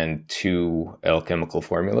reagent and 2 alchemical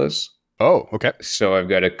formulas. Oh, okay. So I've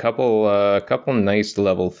got a couple nice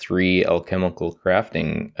level 3 alchemical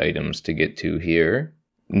crafting items to get to here.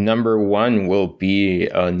 Number 1 will be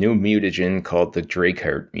a new mutagen called the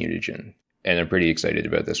Drakeheart mutagen, and I'm pretty excited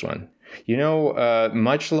about this one.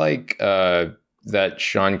 Much like that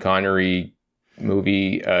Sean Connery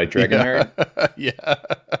movie Dragonheart. Yeah.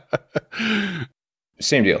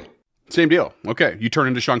 Same deal. Same deal. Okay. You turn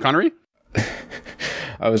into Sean Connery?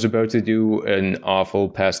 I was about to do an awful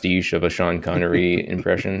pastiche of a Sean Connery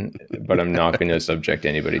impression, but I'm not going to subject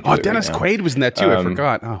anybody to it. Dennis right now. Quaid was in that too. I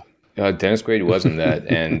forgot. Oh. Dennis Quaid was in that,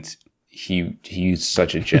 and he's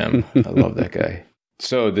such a gem. I love that guy.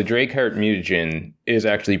 So the Drakeheart mutagen is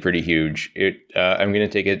actually pretty huge. I'm going to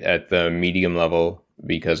take it at the medium level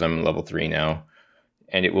because I'm level 3 now.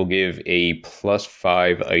 And it will give a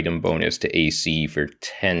 +5 item bonus to AC for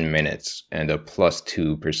 10 minutes and a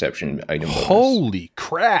 +2 perception item bonus. Holy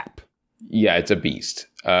crap. Yeah, it's a beast.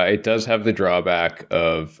 It does have the drawback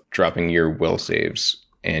of dropping your will saves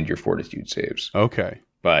and your fortitude saves. Okay.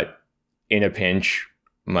 But in a pinch,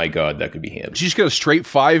 my God, that could be him. Did you just get a straight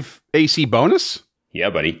 5 AC bonus? Yeah,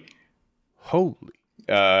 buddy. Holy.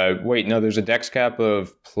 Wait, no, there's a dex cap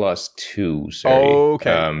of +2. Sorry. Oh,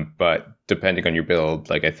 okay. But depending on your build,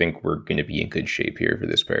 like, I think we're going to be in good shape here for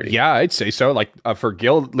this party. Yeah, I'd say so. Like for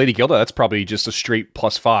Lady Gilda, that's probably just a straight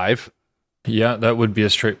 +5. Yeah, that would be a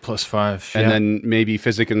straight +5. And yeah. then maybe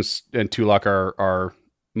Physic and Tulak are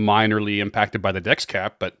minorly impacted by the dex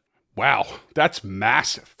cap. But wow, that's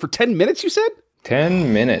massive. For 10 minutes, you said?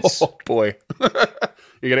 10 minutes. Oh, boy. You're going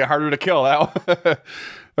to get harder to kill now.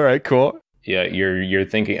 All right, cool. Yeah, you're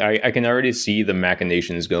thinking. I can already see the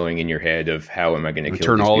machinations going in your head of how am I going to kill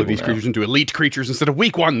turn these all of people these now? creatures into elite creatures instead of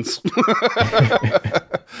weak ones.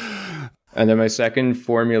 And then my second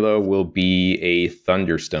formula will be a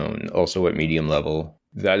Thunderstone, also at medium level.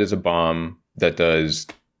 That is a bomb that does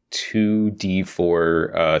 2d4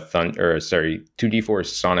 2d4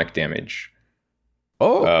 sonic damage.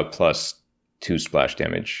 Oh, plus 2 splash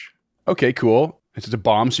damage. okay, cool. It's just a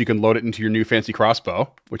bomb, so you can load it into your new fancy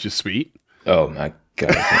crossbow, which is sweet. Oh my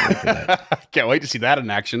God, I can't wait for that. Can't wait to see that in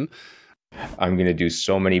action. I'm going to do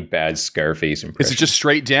so many bad Scarface impressions. Is it just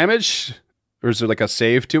straight damage? Or is there like a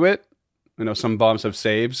save to it? I know some bombs have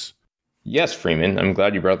saves. Yes, Freeman. I'm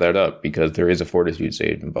glad you brought that up because there is a fortitude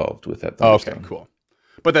save involved with that. Oh, okay, Thunderstone. cool.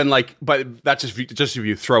 But then, but that's just if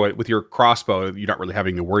you throw it with your crossbow, you're not really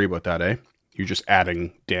having to worry about that, eh? You're just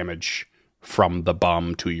adding damage from the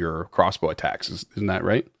bomb to your crossbow attacks. Isn't that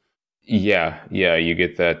right? Yeah. You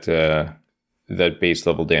get that that base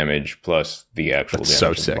level damage plus the actual That's damage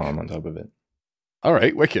so of sick. the bomb on top of it. All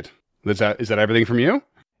right, wicked. Is that everything from you?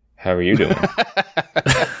 How are you doing?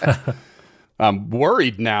 I'm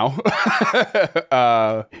worried now.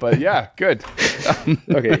 But yeah, good.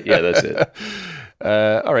 Okay, yeah, that's it.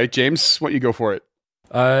 All right, James, what you go for it?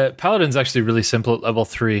 Paladin's actually really simple at level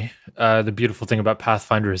 3. The beautiful thing about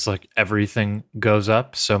Pathfinder is like everything goes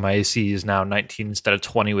up. So my AC is now 19 instead of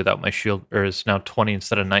 20 without my shield, or is now 20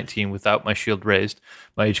 instead of 19 without my shield raised.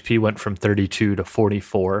 My HP went from 32 to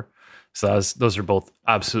 44. So those are both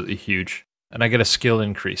absolutely huge. And I get a skill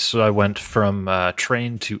increase. So I went from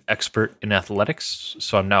trained to expert in athletics.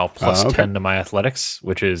 So I'm now plus 10 to my athletics,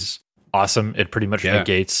 which is awesome. It pretty much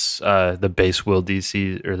negates the base will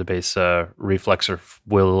DC or the base reflex or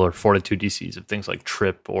will or fortitude DCs of things like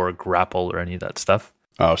trip or grapple or any of that stuff.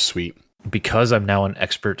 Oh, sweet. Because I'm now an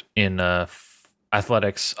expert in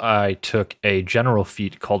athletics, I took a general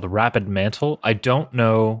feat called Rapid Mantle. I don't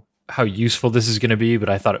know how useful this is going to be, but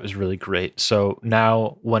I thought it was really great. So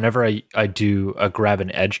now whenever I do a grab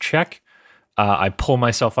an edge check, I pull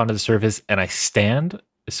myself onto the surface and I stand.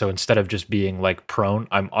 So instead of just being like prone,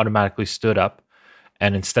 I'm automatically stood up.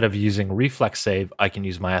 And instead of using reflex save, I can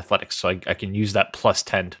use my athletics. So I can use that plus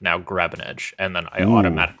 10 to now grab an edge. And then I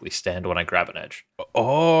automatically stand when I grab an edge.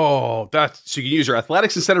 Oh, so you can use your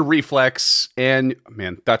athletics instead of reflex. And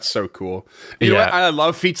man, that's so cool. You know what? I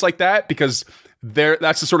love feats like that because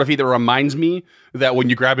that's the sort of feat that reminds me that when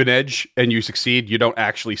you grab an edge and you succeed, you don't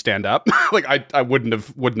actually stand up. Like I wouldn't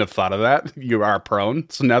have thought of that. You are prone.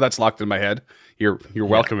 So now that's locked in my head. You're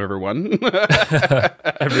welcome, everyone.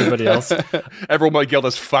 Everybody else. Everyone in my guild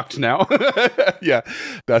is fucked now. Yeah,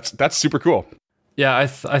 that's super cool. Yeah, I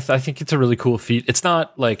think it's a really cool feat. It's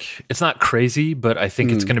not crazy, but I think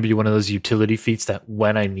it's going to be one of those utility feats that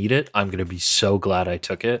when I need it, I'm going to be so glad I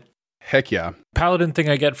took it. Heck yeah. Paladin thing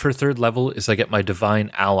I get for 3rd level is I get my Divine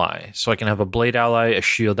Ally. So I can have a Blade Ally, a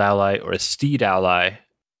Shield Ally, or a Steed Ally.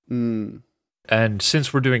 And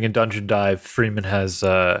since we're doing a dungeon dive, Freeman has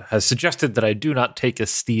suggested that I do not take a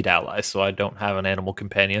Steed Ally, so I don't have an animal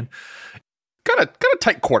companion. Kind of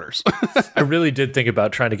tight quarters. I really did think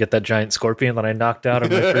about trying to get that giant scorpion that I knocked out on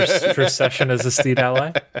my first session as a Steed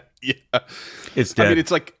Ally. Yeah. It's dead. I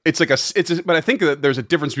mean, but I think that there's a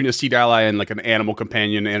difference between a Steed Ally and like an animal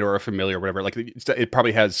companion and or a familiar or whatever. Like it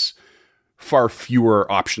probably has far fewer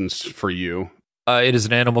options for you. It is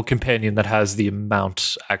an animal companion that has the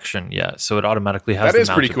mount action, so it automatically has. That the is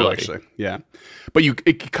mount pretty cool, ability. actually. Yeah, but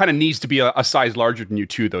it kind of needs to be a size larger than you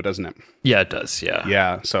too, though, doesn't it? Yeah, it does. Yeah.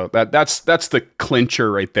 Yeah. So that's the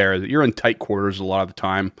clincher right there. That you're in tight quarters a lot of the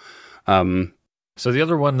time. So the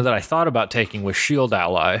other one that I thought about taking was Shield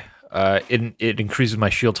Ally. It increases my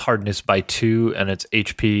shield's hardness by 2 and its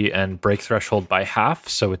HP and break threshold by half.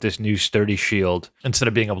 So with this new sturdy shield, instead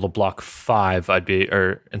of being able to block 5,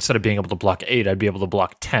 instead of being able to block 8, I'd be able to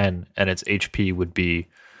block 10, and its HP would be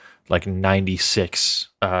like 96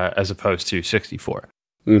 as opposed to 64.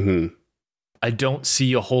 I don't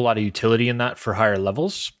see a whole lot of utility in that for higher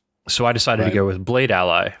levels, so I decided to go with Blade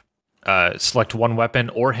Ally. Select one weapon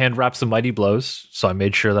or hand wraps the mighty blows. So I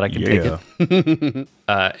made sure that I can take it.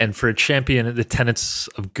 And for a champion, the tenets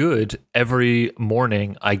of good, every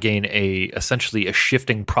morning I gain essentially a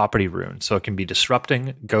shifting property rune. So it can be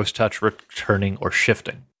disrupting, ghost touch, returning, or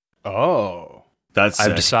shifting. Oh, That's I've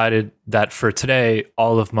sick. decided that for today,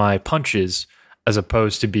 all of my punches, as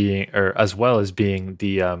opposed to being, or as well as being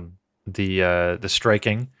the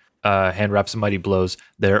striking, hand wraps and mighty blows,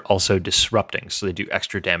 they're also disrupting, so they do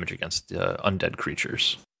extra damage against undead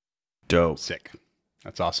creatures. Dope. sick.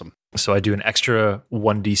 That's awesome. So I do an extra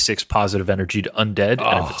 1d6 positive energy to undead,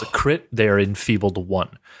 and if it's a crit, they are enfeebled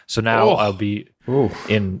 1. So now I'll be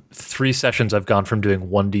in 3 sessions. I've gone from doing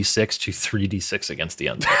 1d6 to 3d6 against the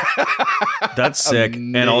undead. That's sick,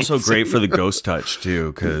 and also great for the ghost touch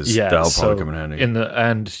too, because that'll probably come in handy.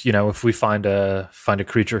 And if we find a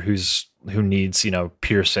creature who needs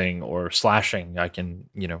piercing or slashing, I can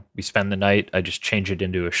we spend the night. I just change it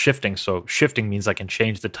into a shifting. So shifting means I can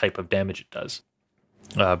change the type of damage it does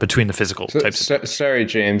between the physical types. Sorry,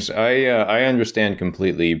 James. I understand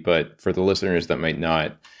completely, but for the listeners that might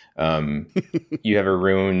not, you have a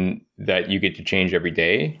rune that you get to change every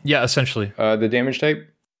day. Yeah, essentially. The damage type.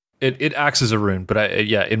 It acts as a rune, but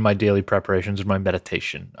in my daily preparations or my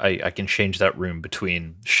meditation, I can change that rune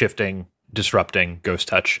between shifting, disrupting, ghost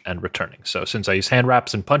touch, and returning. So since I use hand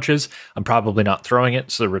wraps and punches, I'm probably not throwing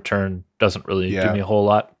it, so the return doesn't really do me a whole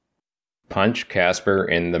lot. Punch Casper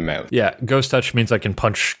in the mouth. Yeah, ghost touch means I can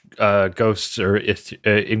punch ghosts or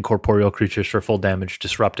incorporeal creatures for full damage.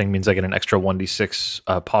 Disrupting means I get an extra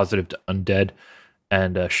 1d6 positive to undead.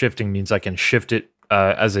 And shifting means I can shift it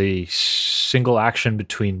as a single action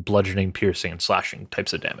between bludgeoning, piercing, and slashing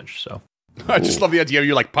types of damage. So I just love the idea of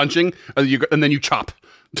you like punching and then you chop.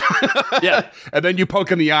 Yeah. And then you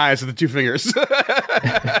poke in the eyes with the 2 fingers.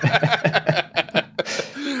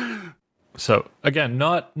 So again,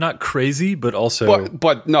 not crazy, but also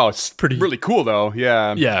but no, it's really cool though.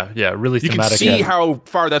 Yeah. Yeah, really You thematic. can see how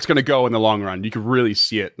far that's going to go in the long run. You can really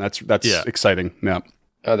see it. That's exciting. Yeah.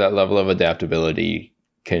 Oh, that level of adaptability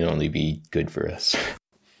can only be good for us.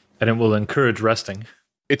 And it will encourage resting.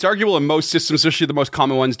 It's arguable in most systems, especially the most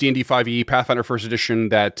common ones, D&D 5e, Pathfinder 1st Edition,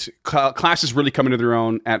 that classes really come into their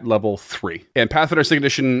own at level 3. And Pathfinder 2nd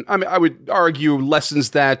Edition, I mean, I would argue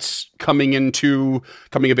lessens that coming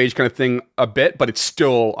of age kind of thing a bit, but it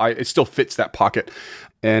still fits that pocket.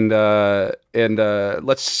 And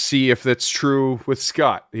let's see if that's true with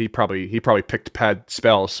Scott. He probably picked pad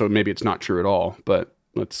spells, so maybe it's not true at all. But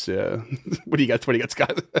let's what do you got,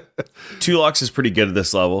 Scott? 2 locks is pretty good at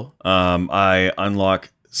this level. I unlock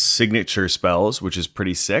signature spells, which is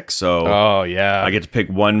pretty sick. So I get to pick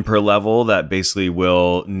 1 per level that basically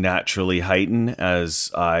will naturally heighten as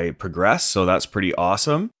I progress. So that's pretty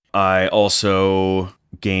awesome. I also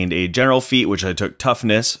gained a general feat, which I took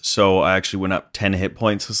toughness. So I actually went up 10 hit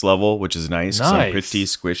points this level, which is nice. 'Cause I'm pretty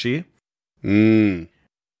squishy.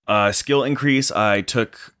 Skill increase, I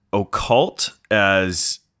took occult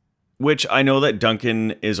which I know that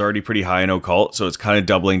Duncan is already pretty high in occult, so it's kind of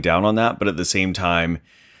doubling down on that. But at the same time,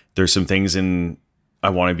 there's some things I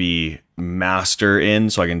want to be master in,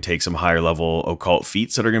 so I can take some higher level occult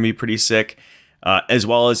feats that are going to be pretty sick. As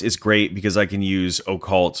well as it's great because I can use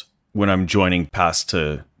occult when I'm joining past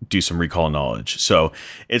to do some recall knowledge. So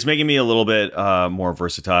it's making me a little bit more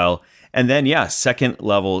versatile. And then, 2nd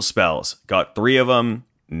level spells. Got 3 of them.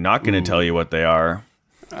 Not going to tell you what they are.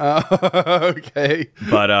 Okay.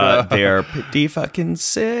 But they are pretty fucking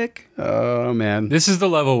sick. Oh, man. This is the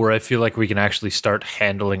level where I feel like we can actually start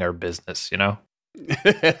handling our business,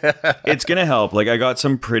 It's going to help. Like, I got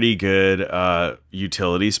some pretty good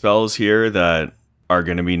utility spells here that are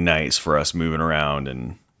going to be nice for us moving around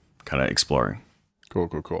and kind of exploring.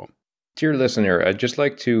 Cool. Dear listener, I'd just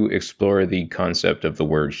like to explore the concept of the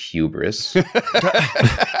word hubris.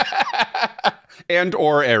 And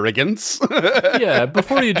or arrogance. Yeah,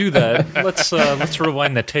 before you do that, let's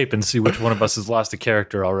rewind the tape and see which one of us has lost a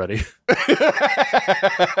character already.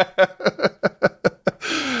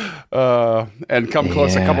 And come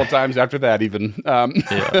close a couple times after that, even.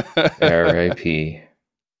 R.I.P.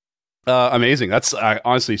 Amazing. That's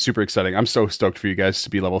honestly super exciting. I'm so stoked for you guys to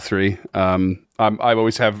be level 3. I'm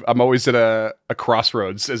always at a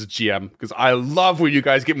crossroads as a GM because I love when you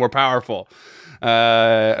guys get more powerful.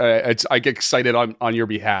 I get excited on your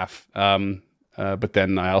behalf. But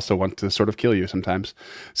then I also want to sort of kill you sometimes.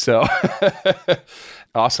 So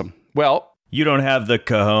awesome. Well, you don't have the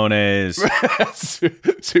cojones.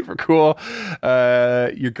 Super cool.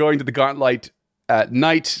 You're going to the Gauntlet at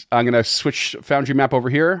night. I'm going to switch Foundry map over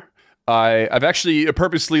here. I've actually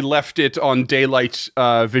purposely left it on daylight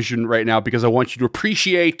vision right now because I want you to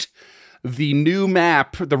appreciate the new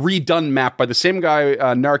map, the redone map by the same guy,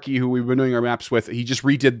 Narky, who we've been doing our maps with. He just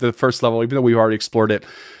redid the first level, even though we've already explored it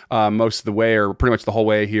most of the way, or pretty much the whole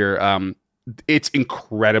way here. It's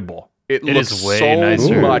incredible. It looks is way so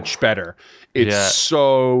nicer. much better. It's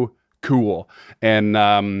so cool. And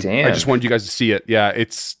I Damn. just wanted you guys to see it. Yeah,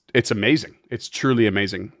 it's amazing. It's truly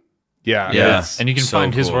amazing. Yeah. Yeah. And you can So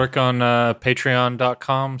find his cool. work on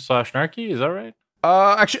patreon.com/narky. Is that right?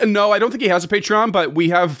 Actually, no, I don't think he has a Patreon, but we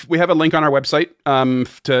have a link on our website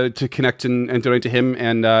to connect and donate to him.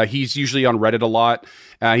 And he's usually on Reddit a lot.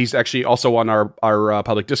 He's actually also on our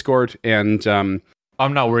public Discord. And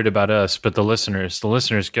I'm not worried about us, but the listeners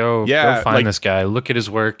go Yeah, find like- this guy, look at his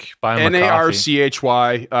work, buy him a coffee.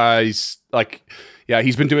 NARCHY. He's like, yeah,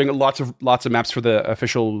 he's been doing lots of maps for the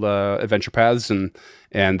official adventure paths, and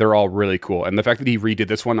they're all really cool. And the fact that he redid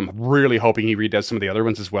this one, I'm really hoping he redoes some of the other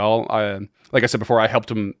ones as well. Like I said before, I helped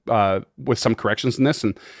him with some corrections in this,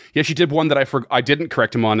 and he actually did one that I didn't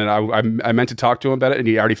correct him on, and I meant to talk to him about it, and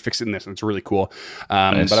he already fixed it in this, and it's really cool.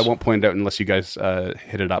 Nice. But I won't point it out unless you guys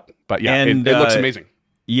hit it up. But yeah, And, it looks amazing.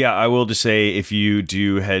 Yeah, I will just say, if you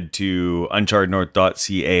do head to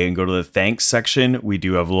unchartednorth.ca and go to the thanks section, we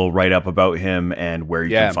do have a little write-up about him and where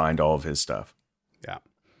you can find all of his stuff. Yeah.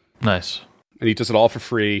 Nice. And he does it all for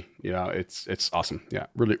free. You know, it's awesome. Yeah,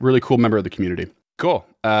 really cool member of the community. Cool.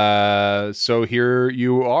 So here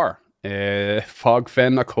you are,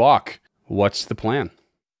 Fogfen o'clock. What's the plan?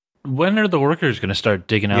 When are the workers going to start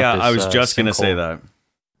digging out? Yeah, this, I was just going to say sinkhole? that.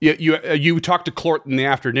 You talked to Clort in the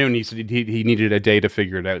afternoon. He said he needed a day to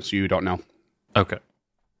figure it out. So you don't know. Okay.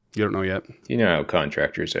 You don't know yet. You know how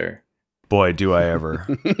contractors are. Boy, do I ever.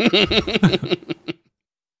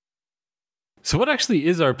 So what actually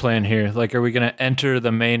is our plan here? Like, are we going to enter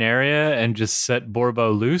the main area and just set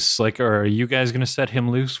Borbo loose? Like, or are you guys going to set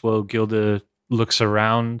him loose while Gilda looks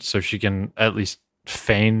around so she can at least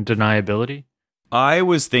feign deniability? I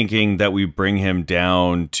was thinking that we bring him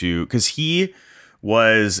down to, because he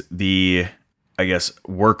was the, I guess,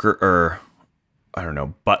 worker, or I don't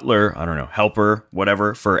know, butler, I don't know, helper,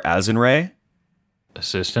 whatever, for Azenray.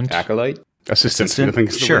 Assistant? Acolyte? Assistant, I think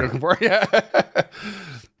is the Sure. word I'm looking for. Yeah.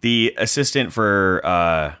 The assistant for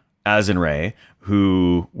Azenray,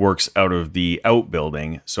 who works out of the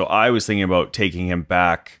outbuilding. So I was thinking about taking him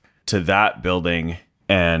back to that building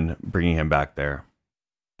and bringing him back there.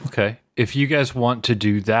 Okay. If you guys want to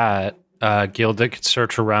do that, Gilda could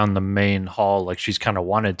search around the main hall like she's kind of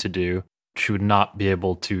wanted to do. She would not be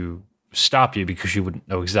able to stop you because she wouldn't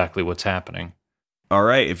know exactly what's happening. All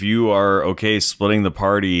right, if you are okay splitting the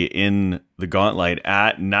party in the Gauntlet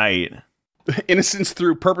at night. Innocence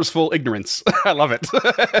through purposeful ignorance. I love it.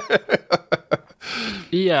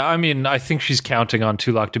 Yeah, I mean, I think she's counting on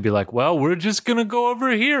Tulak to be like, well, we're just going to go over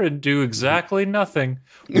here and do exactly nothing.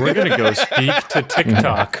 We're going to go speak to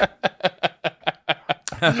TikTok.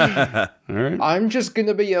 All right. I'm just going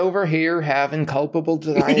to be over here having culpable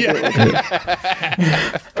deniability.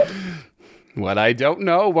 What I don't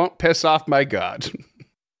know won't piss off my god.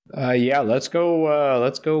 Yeah, let's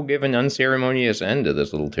go give an unceremonious end to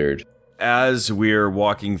this little turd. As we're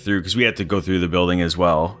walking through, because we had to go through the building as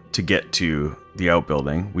well to get to the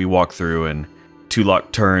outbuilding, we walk through and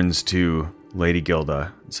Tulak turns to Lady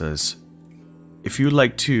Gilda and says, if you'd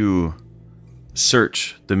like to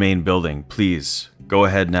search the main building, please go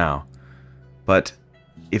ahead now. But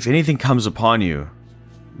if anything comes upon you,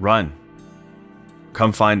 run.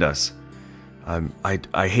 Come find us.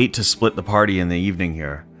 I hate to split the party in the evening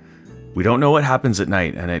here. We don't know what happens at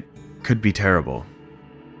night, and it could be terrible.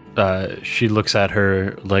 She looks at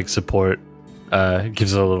her leg support,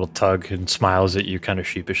 gives it a little tug, and smiles at you kind of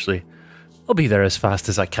sheepishly. I'll be there as fast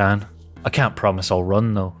as I can. I can't promise I'll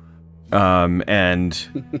run, though. And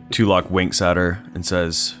Tulak winks at her and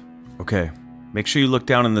says, okay, make sure you look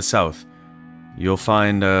down in the south. You'll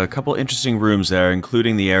find a couple interesting rooms there,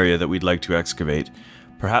 including the area that we'd like to excavate.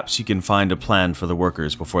 Perhaps you can find a plan for the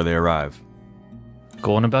workers before they arrive.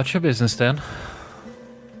 Go on about your business, then.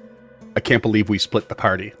 I can't believe we split the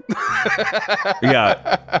party.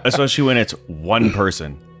 Yeah, especially when it's one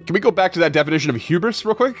person. Can we go back to that definition of hubris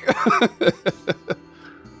real quick?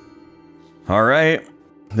 All right.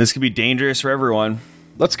 This could be dangerous for everyone.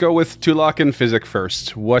 Let's go with Tulak and Physic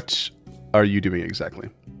first. What are you doing exactly?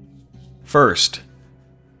 First,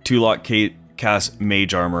 Tulak casts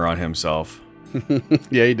mage armor on himself.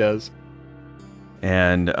 Yeah, he does.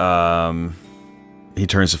 And he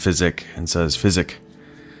turns to Physic and says, Physic,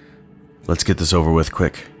 let's get this over with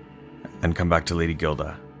quick and come back to Lady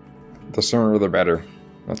Gilda. The sooner the better.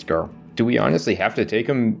 Let's go. Do we honestly have to take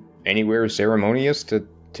him anywhere ceremonious to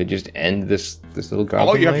just end this little goblin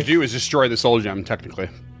All you have to life? do is destroy the soul gem, technically.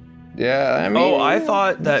 Yeah, I mean... Oh, I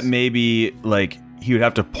thought that maybe, like, he would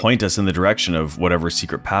have to point us in the direction of whatever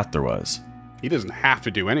secret path there was. He doesn't have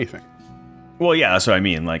to do anything. Well, yeah, that's what I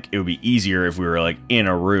mean. Like, it would be easier if we were, like, in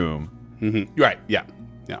a room. Right, yeah.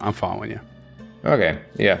 Yeah, I'm following you. Okay,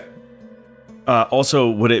 yeah. Also,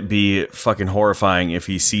 would it be fucking horrifying if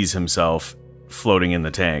he sees himself floating in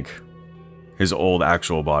the tank? His old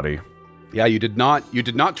actual body. Yeah, you did not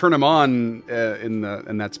turn him on in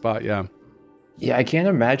that spot, yeah. Yeah, I can't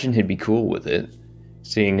imagine he'd be cool with it,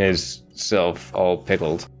 seeing his self all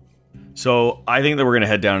pickled. So, I think that we're going to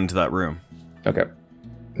head down into that room. Okay.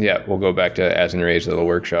 Yeah, we'll go back to Azenray's little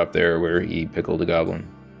workshop there where he pickled a goblin.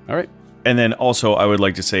 All right. And then also, I would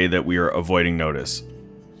like to say that we are avoiding notice.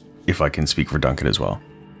 If I can speak for Duncan as well.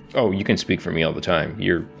 Oh, you can speak for me all the time.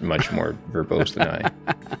 You're much more verbose than I.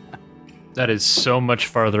 That is so much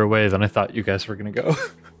farther away than I thought you guys were going to go.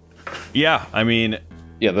 Yeah, I mean...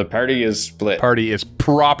 Yeah, the party is split. Party is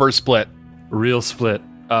proper split. Real split.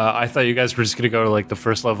 I thought you guys were just going to go to like the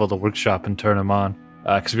first level of the workshop and turn them on.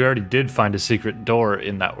 Because we already did find a secret door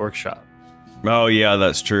in that workshop. Oh, yeah,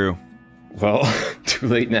 that's true. Well, too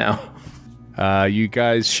late now. You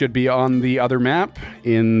guys should be on the other map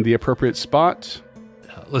in the appropriate spot.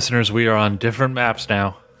 Listeners, we are on different maps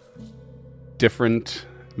now. Different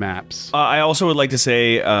maps. I also would like to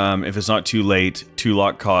say, if it's not too late,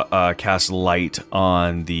 Tulok casts light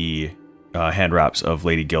on the hand wraps of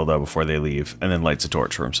Lady Gilda before they leave, and then lights a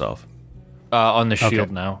torch for himself. On the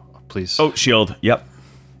shield now, please. Oh, shield. Yep.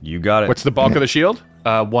 You got it. What's the bulk of the shield?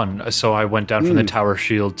 One. So I went down from the tower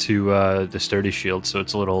shield to the sturdy shield, so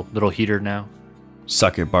it's a little heater now.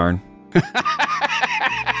 Suck it, Barn.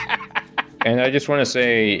 And I just want to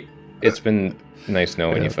say, it's been nice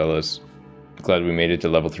knowing you fellas. Glad we made it to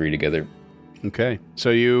level 3 together. Okay. So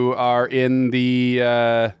you are in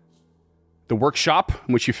the workshop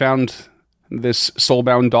in which you found this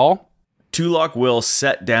soulbound doll. Tulok will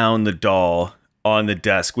set down the doll on the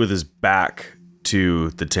desk with his back to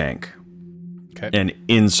the tank. Okay. And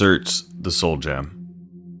inserts the soul gem.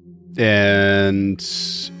 And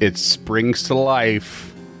it springs to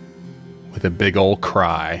life with a big old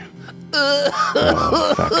cry.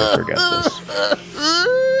 Oh, fuck, I forgot this.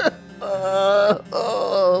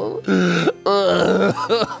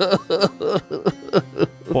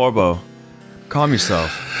 Borbo, calm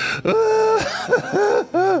yourself.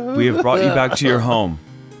 We have brought you back to your home.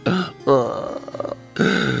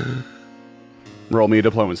 Roll me a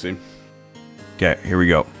diplomacy. Okay, here we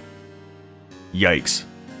go. Yikes.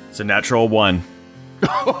 It's a natural 1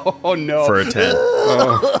 Oh no. for a 10.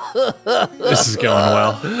 This is going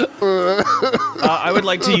well. I would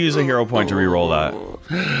like to use a hero point to reroll that.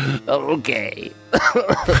 Okay.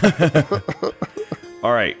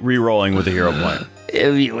 All right, re-rolling with a hero point.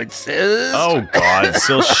 If you insist. Oh god,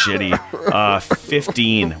 still shitty.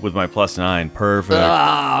 15 with my +9. Perfect.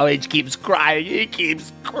 Oh, it keeps crying. It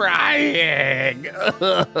keeps crying.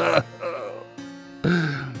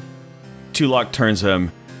 Tulok turns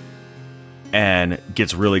him and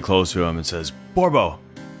gets really close to him and says, Borbo,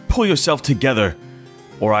 pull yourself together,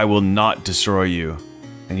 or I will not destroy you,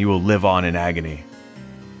 and you will live on in agony.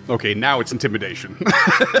 Okay, now it's intimidation.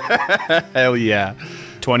 Hell yeah.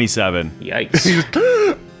 27.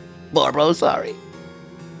 Yikes. Borbo, sorry.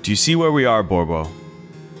 Do you see where we are, Borbo?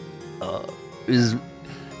 Is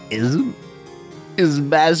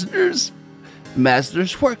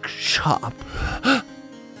Master's workshop?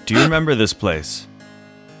 Do you remember this place?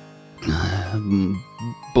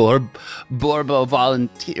 Borbo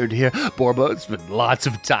volunteered here. Borbo spent lots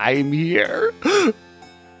of time here.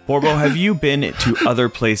 Borbo, have you been to other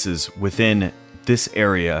places within this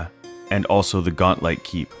area and also the Gauntlet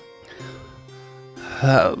Keep?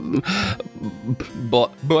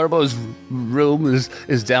 Borbo's room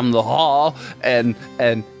is down the hall, and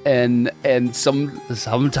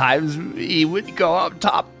sometimes he would go up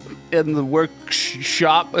top in the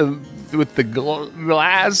workshop with the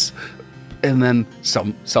glass, and then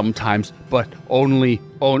sometimes, but only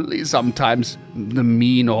sometimes, the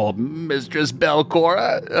mean old Mistress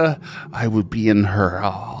Belcora, I would be in her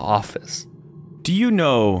office. Do you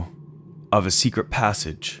know of a secret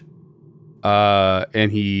passage?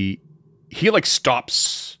 And he like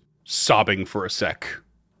stops sobbing for a sec,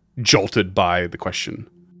 jolted by the question.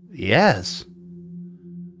 Yes.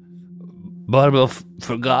 Borbo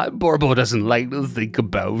forgot. Borbo doesn't like to think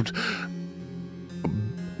about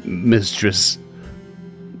Mistress.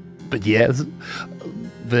 But yes,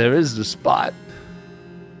 there is a spot.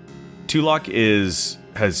 Tulok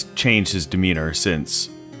has changed his demeanor since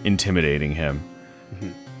intimidating him,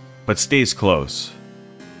 but stays close.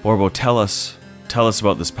 Borbo, tell us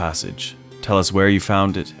about this passage. Tell us where you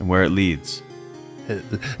found it and where it leads.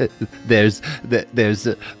 there's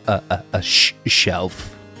a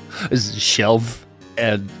shelf,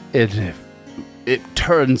 and it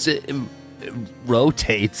turns, it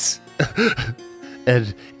rotates,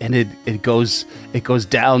 and it goes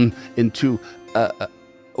down into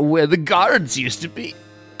where the guards used to be.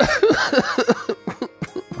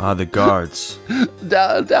 The guards.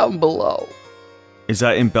 Down below. Is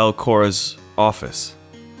that in Belcora's office?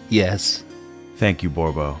 Yes. Thank you,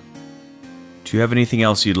 Borbo. Do you have anything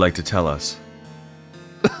else you'd like to tell us?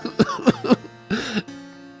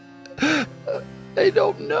 I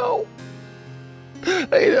don't know.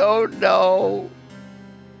 I don't know.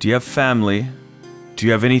 Do you have family? Do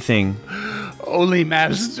you have anything? Only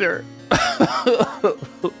master.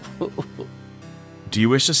 Do you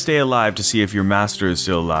wish to stay alive to see if your master is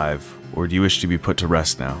still alive, or do you wish to be put to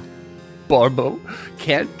rest now? Borbo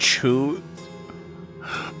can't choose.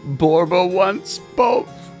 Borbo wants both.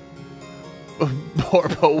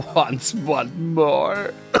 Borbo wants one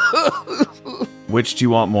more. Which do you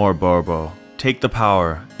want more, Borbo? Take the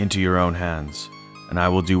power into your own hands, and I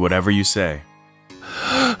will do whatever you say.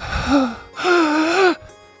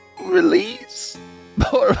 Release.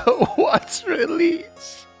 Borbo wants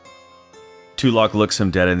release. Tulok looks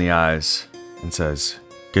him dead in the eyes and says,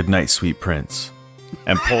 "Good night, sweet prince,"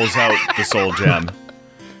 and pulls out the soul gem,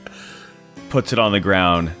 puts it on the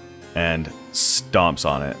ground, and stomps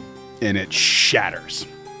on it. And it shatters.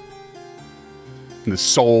 And the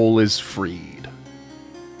soul is freed.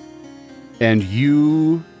 And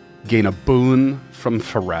you gain a boon from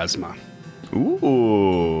Pharasma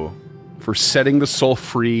Ooh. for setting the soul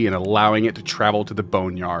free and allowing it to travel to the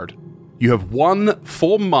boneyard. You have 1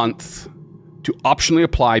 full month to optionally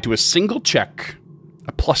apply to a single check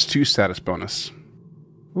a +2 status bonus.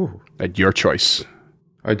 Ooh. At your choice.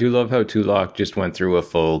 I do love how Tulok just went through a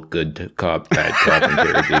full good cop, bad cop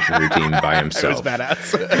interrogation routine by himself. It was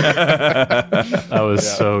badass. That was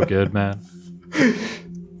so good, man.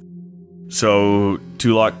 So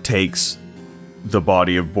Tulok takes the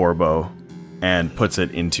body of Borbo and puts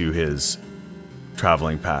it into his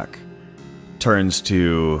traveling pack. Turns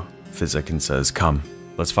to Physic and says, "Come,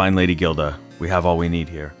 let's find Lady Gilda. We have all we need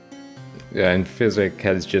here." Yeah, and Physic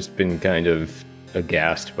has just been kind of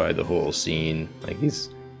aghast by the whole scene. Like, he's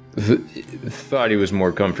thought he was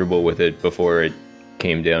more comfortable with it before it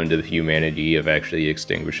came down to the humanity of actually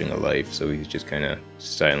extinguishing a life, so he's just kind of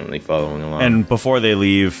silently following along. And before they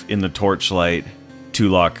leave, in the torchlight,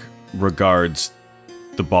 Tulok regards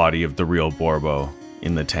the body of the real Borbo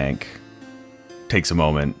in the tank, takes a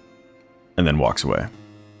moment, and then walks away.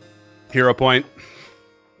 Hero point.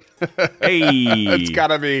 Hey! It's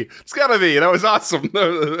gotta be. That was awesome.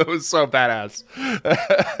 That was so badass.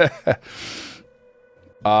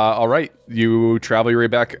 All right. You travel your way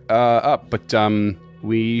back up, but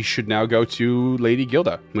we should now go to Lady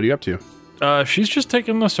Gilda. What are you up to? She's just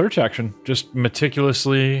taking the search action, just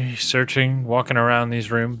meticulously searching, walking around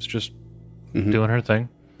these rooms, just doing her thing.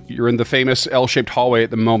 You're in the famous L-shaped hallway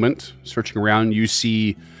at the moment, searching around. You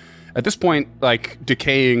see, at this point, like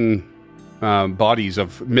decaying bodies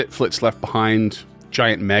of mitflits left behind,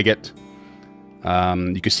 giant maggot.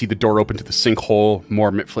 You can see the door open to the sinkhole, more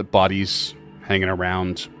mitflit bodies hanging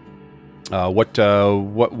around.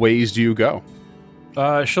 What ways do you go?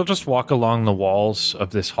 She'll just walk along the walls of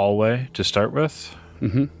this hallway to start with.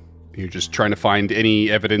 Mm-hmm. You're just trying to find any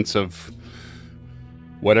evidence of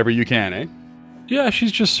whatever you can, eh? Yeah,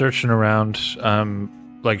 she's just searching around.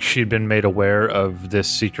 Like, she'd been made aware of this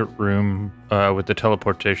secret room with the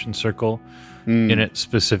teleportation circle in it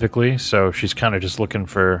specifically, so she's kind of just looking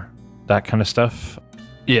for that kind of stuff.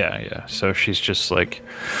 Yeah. So she's just, like,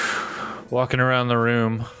 walking around the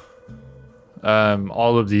room.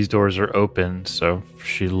 All of these doors are open, so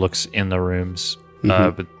she looks in the rooms.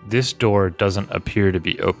 But this door doesn't appear to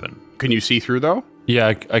be open. Can you see through, though?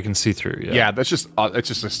 Yeah, I can see through, yeah. Yeah, that's just it's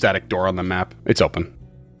just a static door on the map. It's open.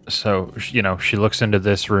 So, she looks into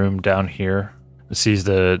this room down here, sees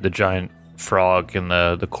the giant frog and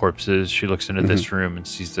the corpses. She looks into this room and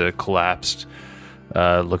sees the collapsed,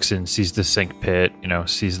 looks in, sees the sink pit,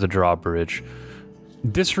 sees the drawbridge.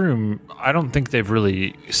 This room, I don't think they've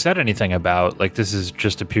really said anything about. Like, this is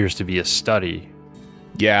just appears to be a study.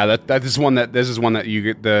 Yeah, this is one that you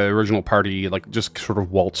get the original party like just sort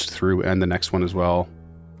of waltzed through, and the next one as well.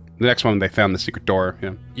 The next one they found the secret door.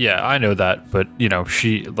 Yeah, I know that, but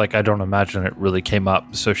she I don't imagine it really came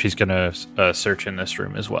up, so she's gonna search in this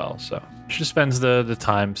room as well. So she spends the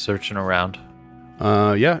time searching around.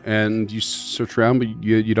 Yeah, and you search around, but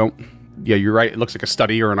you don't. Yeah, you're right. It looks like a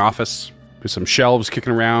study or an office. There's some shelves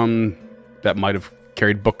kicking around that might have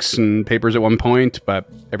carried books and papers at one point, but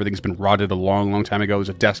everything's been rotted a long, long time ago. There's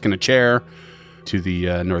a desk and a chair. to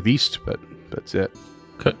the northeast, but that's it.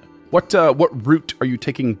 Okay. What route are you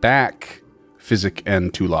taking back, Physic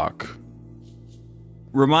and Tulok?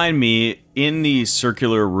 Remind me, in the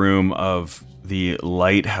circular room of the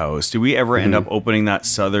lighthouse, did we ever end up opening that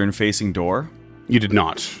southern-facing door? You did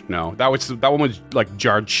not. No, that one was like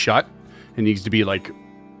jarred shut. It needs to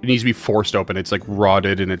be forced open. It's like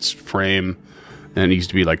rotted in its frame, and it needs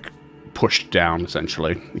to be like pushed down.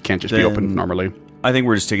 Essentially, it can't just be opened normally. I think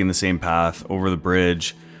we're just taking the same path over the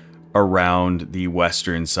bridge, around the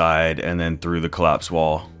western side, and then through the collapsed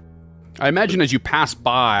wall. I imagine as you pass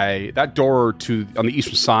by, that door on the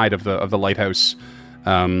eastern side of the lighthouse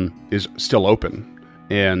is still open.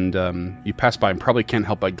 And you pass by and probably can't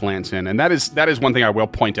help but glance in. And that is one thing I will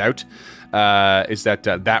point out, is that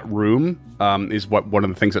that room is one of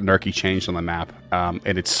the things that Narky changed on the map.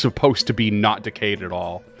 And it's supposed to be not decayed at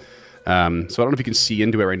all. So I don't know if you can see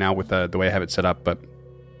into it right now with the way I have it set up, but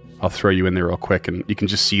I'll throw you in there real quick, and you can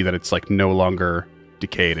just see that it's like no longer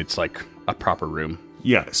decayed. It's like a proper room.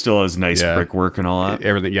 Yeah, it still has nice brickwork and all that.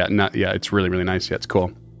 Everything, it's really, really nice. Yeah, it's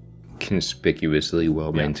cool. Conspicuously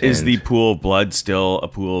well maintained. Is the pool of blood still a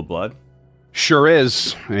pool of blood? Sure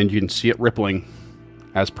is, and you can see it rippling,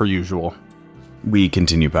 as per usual. We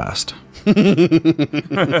continue past.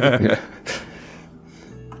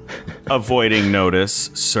 Avoiding notice,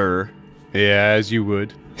 sir. Yeah, as you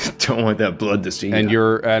would. Don't want that blood to see.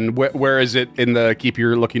 And where is it in the keep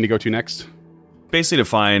you're looking to go to next? Basically to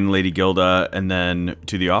find Lady Gilda and then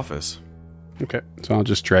to the office. Okay, so I'll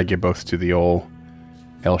just drag you both to the old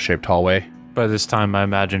L-shaped hallway. By this time, I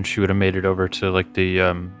imagine she would have made it over to like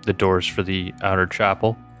the doors for the outer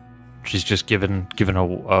chapel. She's just given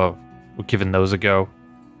those a go.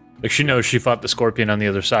 Like she knows she fought the scorpion on the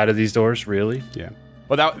other side of these doors. Really? Yeah.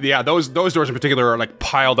 Well, those doors in particular are like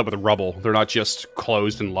piled up with rubble. They're not just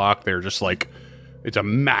closed and locked. They're just like it's a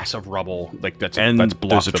mass of rubble. Like that's blocked.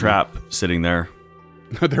 There's a trap sitting there.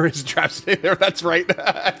 There is a trap sitting there. That's right.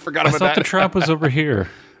 I forgot about that. I thought the trap was over here.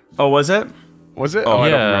 Oh, was it? Was it? Oh, I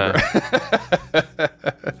yeah. don't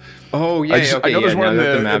remember. Oh, yeah. I know there's one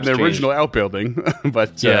in the original outbuilding,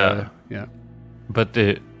 but yeah. Yeah. But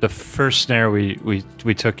the first snare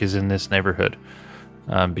we took is in this neighborhood,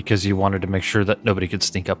 because you wanted to make sure that nobody could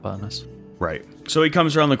sneak up on us. Right. So he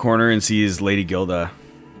comes around the corner and sees Lady Gilda.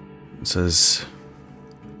 And says,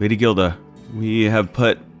 Lady Gilda, we have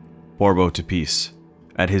put Borbo to peace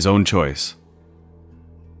at his own choice.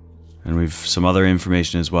 And we've some other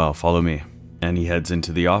information as well. Follow me. And he heads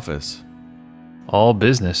into the office. All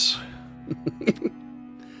business.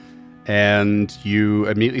 And you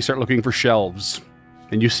immediately start looking for shelves.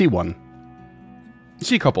 And you see one. You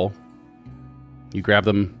see a couple. You grab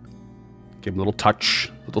them, give them a little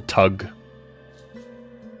touch, a little tug.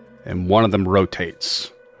 And one of them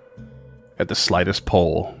rotates at the slightest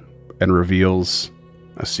pull and reveals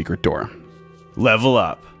a secret door. Level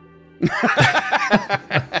up.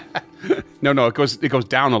 No, it goes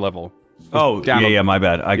down a level. Oh, yeah, my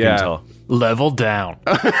bad. I can tell. Level down.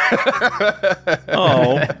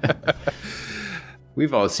 Oh.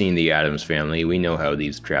 We've all seen the Addams Family. We know how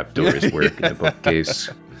these trapdoors work in the bookcase.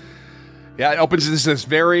 Yeah, it opens this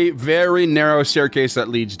very, very narrow staircase that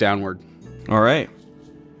leads downward. All right.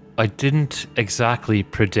 I didn't exactly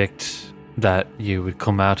predict that you would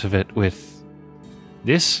come out of it with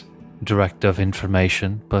this direct of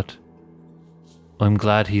information, but I'm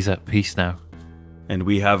glad he's at peace now. And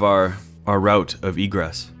we have our route of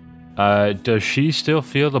egress. Does she still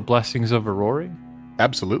feel the blessings of Aurori?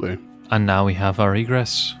 Absolutely. And now we have our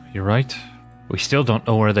egress. You're right. We still don't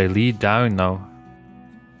know where they lead down, though.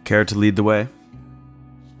 Care to lead the way?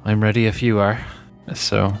 I'm ready if you are.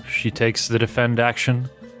 So she takes the defend action,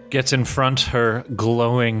 gets in front her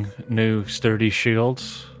glowing new sturdy shield,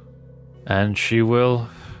 and she will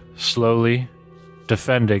slowly,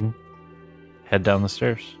 defending, head down the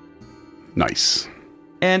stairs. Nice.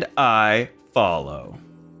 And I follow.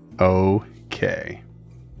 Okay.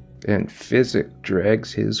 And Physic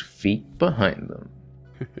drags his feet behind them.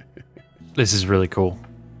 This is really cool.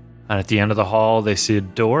 And at the end of the hall, they see a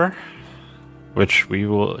door, which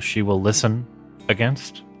she will listen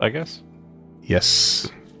against, I guess. Yes.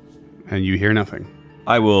 And you hear nothing.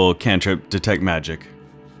 I will cantrip detect magic.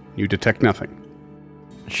 You detect nothing.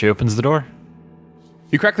 She opens the door.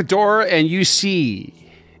 You crack the door and you see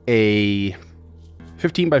a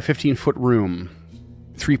 15 by 15 foot room.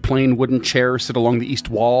 3 plain wooden chairs sit along the east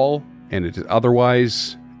wall, and it is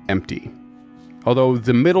otherwise empty. Although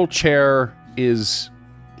the middle chair is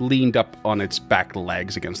leaned up on its back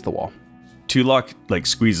legs against the wall. Tulok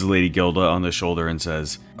squeezes Lady Gilda on the shoulder and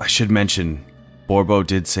says, I should mention, Borbo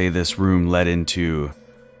did say this room led into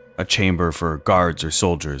a chamber for guards or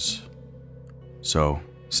soldiers. so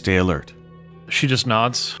stay alert. She just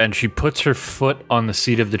nods, and she puts her foot on the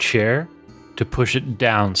seat of the chair to push it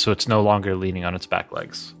down so it's no longer leaning on its back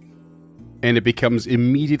legs. And it becomes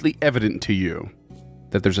immediately evident to you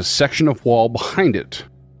that there's a section of wall behind it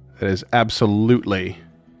that is absolutely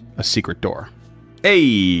a secret door.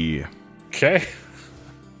 Hey! Okay.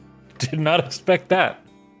 Did not expect that.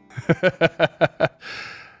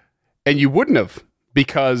 And you wouldn't have,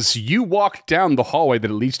 because you walked down the hallway that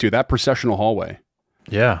it leads to, that processional hallway.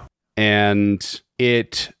 Yeah. And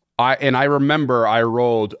I remember I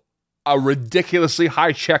rolled a ridiculously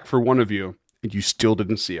high check for one of you, and you still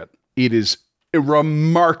didn't see it. It is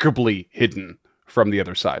remarkably hidden from the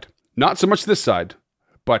other side. Not so much this side,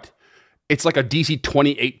 but it's like a DC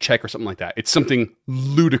 28 check or something like that. It's something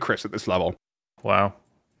ludicrous at this level. Wow.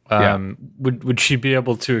 Yeah. Would she be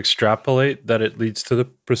able to extrapolate that it leads to the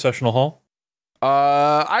processional hall?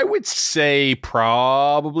 I would say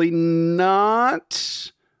probably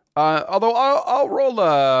not. Although I'll roll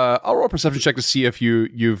a perception check to see if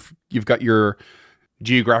you've got your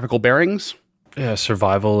geographical bearings. Yeah,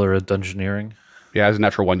 survival or a dungeoneering. Yeah, as a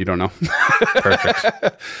natural one, you don't know. Perfect.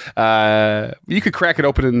 You could crack it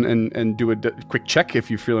open and do a quick check if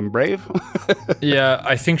you're feeling brave. Yeah,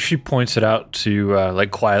 I think she points it out to,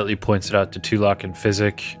 quietly points it out to Tulok and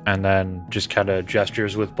Physic, and then just kind of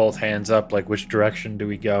gestures with both hands up, like, which direction do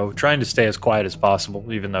we go? Trying to stay as quiet as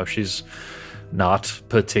possible, even though she's not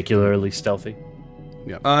particularly stealthy.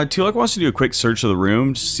 Yeah. Tulok wants to do a quick search of the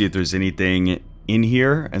room to see if there's anything in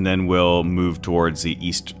here, and then we'll move towards the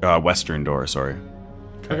western door, sorry.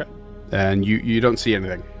 Okay. And you don't see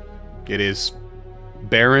anything. It is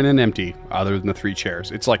barren and empty, other than the 3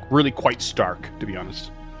 chairs. It's like really quite stark, to be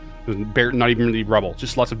honest. Not even really rubble,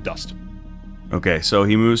 just lots of dust. Okay, so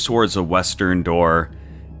he moves towards the western door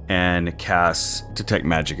and casts Detect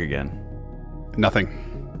Magic again. Nothing.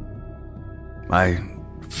 I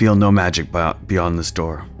feel no magic beyond this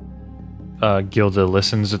door. Gilda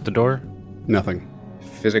listens at the door. Nothing.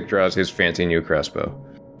 Physic draws his fancy new crossbow.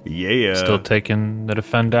 Yeah. Still taking the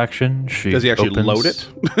defend action. She Does he actually opens load it?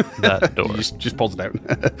 that door. He just pulls it out.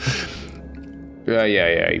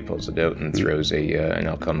 Yeah, he pulls it out and throws an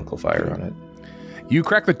alchemical fire on it. You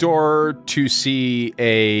crack the door to see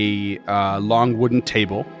a long wooden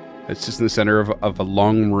table that sits in the center of a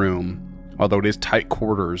long room, although it is tight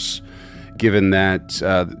quarters, given that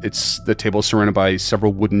the table is surrounded by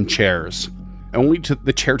several wooden chairs. Only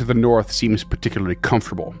the chair to the north seems particularly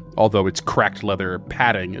comfortable, although its cracked leather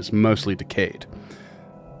padding is mostly decayed.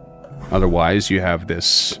 Otherwise, you have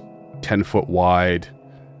this 10-foot wide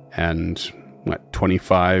and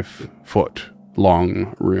 25-foot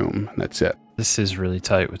long room. That's it. This is really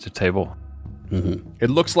tight with the table. Mm-hmm. It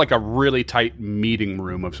looks like a really tight meeting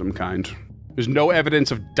room of some kind. There's no evidence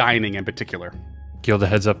of dining in particular. Gilda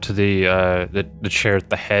heads up to the chair at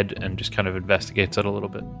the head and just kind of investigates it a little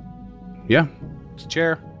bit. Yeah, it's a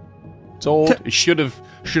chair. It's old. It should have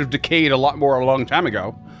decayed a lot more a long time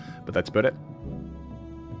ago, but that's about it.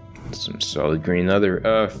 Some solid green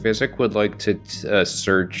leather. Physic would like to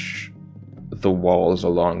search the walls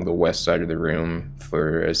along the west side of the room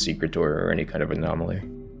for a secret door or any kind of anomaly.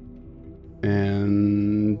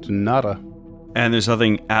 And nada. And there's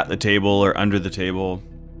nothing at the table or under the table?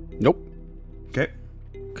 Nope. Okay.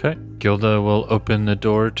 Okay. Gilda will open the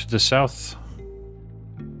door to the south.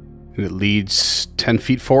 And it leads 10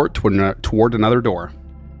 feet forward toward another door.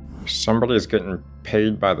 Somebody's getting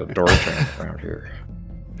paid by the door jump around here.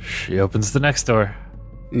 She opens the next door.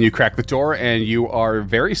 And you crack the door, and you are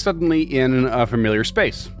very suddenly in a familiar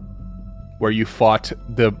space where you fought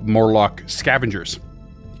the Morlock scavengers.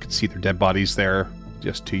 You can see their dead bodies there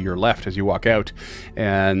just to your left as you walk out.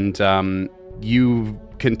 And you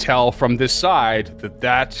can tell from this side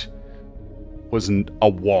that wasn't a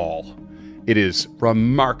wall. It is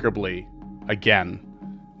remarkably, again,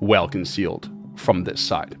 well concealed from this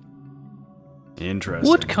side. Interesting.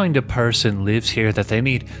 What kind of person lives here that they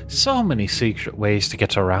need so many secret ways to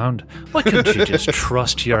get around? Why couldn't you just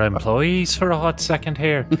trust your employees for a hot second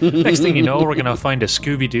here? Next thing you know, we're going to find a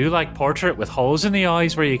Scooby-Doo-like portrait with holes in the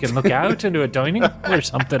eyes where you can look out into a dining room or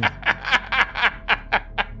something.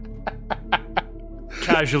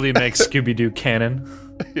 Casually makes Scooby-Doo canon.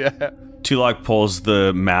 Yeah. Tulok pulls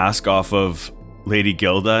the mask off of Lady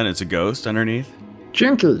Gilda, and it's a ghost underneath.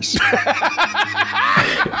 Jinkies!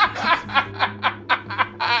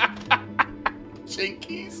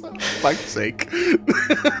 Jinkies, for fuck's sake.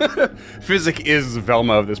 Physic is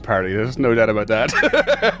Velma of this party. There's no doubt about that.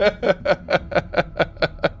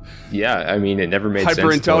 Yeah, I mean, it never made sense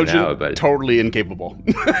Hyper-intelligent, now, but totally incapable.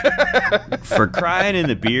 For crying in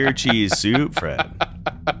the beer cheese soup, Fred.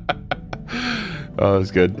 Oh,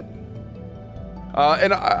 that's good.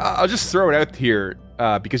 And I'll just throw it out here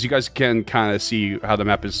because you guys can kind of see how the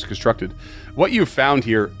map is constructed. What you found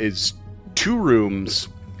here is 2 rooms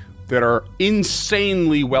that are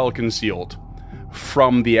insanely well concealed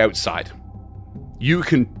from the outside. You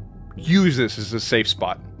can use this as a safe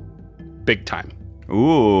spot. Big time.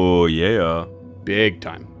 Ooh, yeah. Big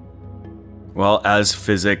time. Well, as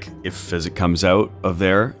if Physic comes out of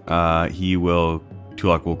there,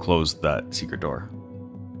 Tulak will close that secret door.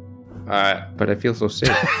 But I feel so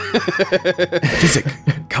safe. Physic,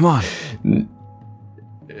 come on.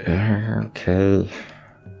 Okay.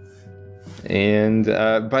 And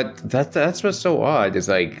but that's what's so odd is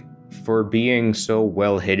like for being so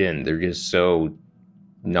well hidden, they're just so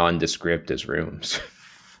nondescript as rooms.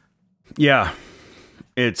 Yeah,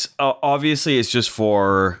 it's obviously it's just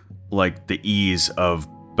for like the ease of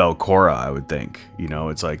Belcora, I would think. You know,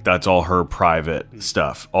 it's like that's all her private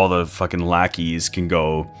stuff. All the fucking lackeys can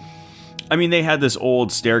go. I mean, they had this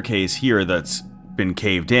old staircase here that's been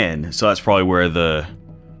caved in, so that's probably where the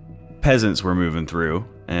peasants were moving through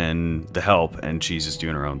and the help, and she's just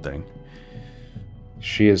doing her own thing.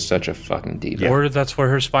 She is such a fucking diva. Or that's where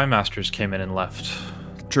her spy masters came in and left.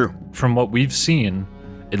 True. From what we've seen,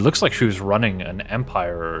 it looks like she was running an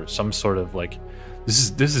empire or some sort of like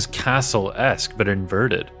this is castle-esque but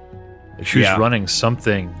inverted. She was running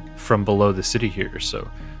something from below the city here, so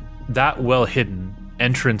that well hidden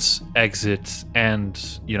entrance, exit, and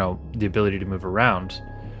the ability to move around.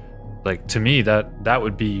 Like to me, that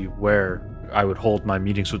would be where I would hold my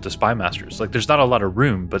meetings with the spy masters. Like there's not a lot of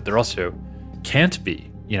room, but there also can't be.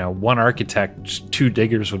 One architect, 2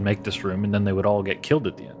 diggers would make this room, and then they would all get killed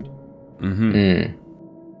at the end. Mm-hmm. Mm.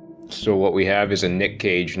 So what we have is a Nick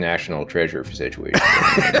Cage national treasure situation.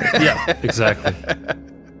 Yeah, exactly.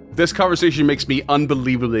 This conversation makes me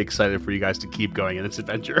unbelievably excited for you guys to keep going in this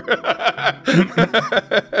adventure.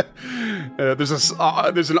 There's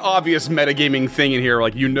an obvious metagaming thing in here,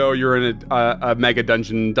 like you're in a mega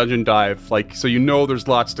dungeon dive, like so there's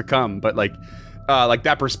lots to come, but like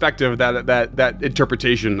that perspective, that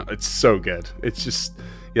interpretation, it's so good. It's just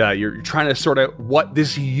you're trying to sort out what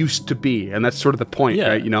this used to be, and that's sort of the point,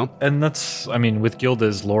 right? And that's with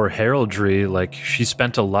Gilda's lore heraldry, like she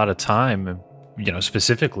spent a lot of time.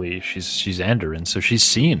 Specifically, she's Andoran, so she's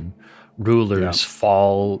seen rulers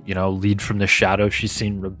fall, lead from the shadow. She's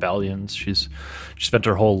seen rebellions. She spent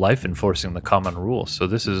her whole life enforcing the common rule. So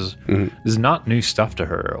this is not new stuff to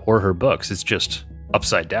her or her books. It's just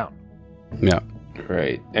upside down. Yeah.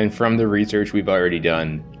 Right. And from the research we've already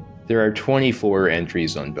done, there are 24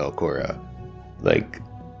 entries on Belcora. Like,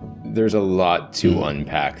 there's a lot to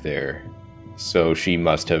unpack there. So she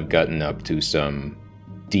must have gotten up to some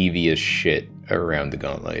devious shit around the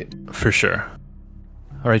gauntlet. For sure.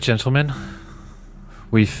 All right, gentlemen.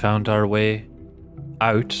 We found our way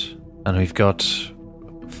out, and we've got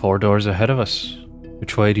 4 doors ahead of us.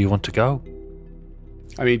 Which way do you want to go?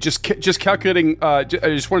 I mean, just calculating. I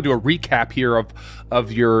just want to do a recap here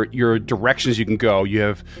of your directions you can go. You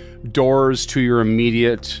have doors to your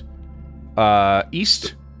immediate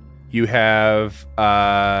east. You have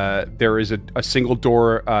there is a single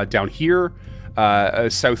door down here.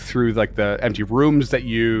 South through like the empty rooms that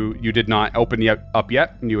you did not open up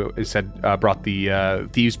yet, and you instead brought the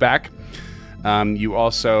thieves back. You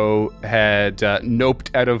also had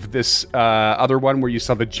noped out of this other one where you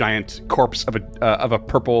saw the giant corpse of a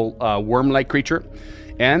purple worm-like creature,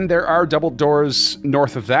 and there are double doors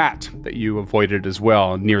north of that you avoided as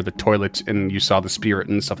well, near the toilet, and you saw the spirit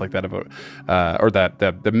and stuff like that of or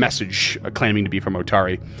the message claiming to be from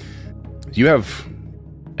Otari. You have.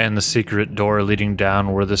 And the secret door leading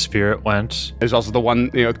down where the spirit went. There's also the one,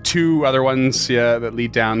 2 other ones, that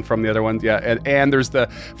lead down from the other ones, and there's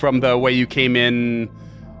from the way you came in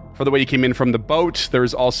from the boat.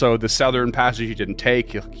 There's also the southern passage you didn't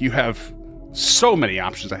take. You have so many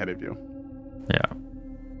options ahead of you. Yeah.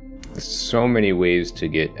 So many ways to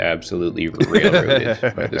get absolutely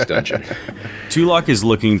railroaded by this dungeon. Tulak is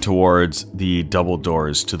looking towards the double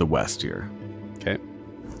doors to the west here. Okay.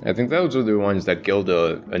 I think those were the ones that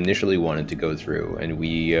Gilda initially wanted to go through, and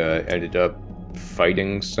we ended up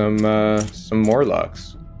fighting some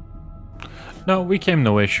Morlocks. No, we came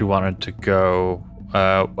the way she wanted to go.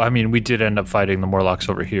 We did end up fighting the Morlocks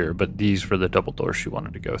over here, but these were the double doors she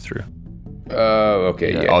wanted to go through. Oh,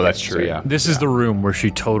 okay. Yeah. Oh, that's true, yeah. This is the room where she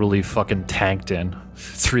totally fucking tanked in.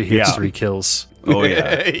 3 hits, 3 kills. Oh,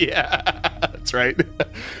 yeah. Yeah, that's right.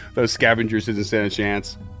 Those scavengers didn't stand a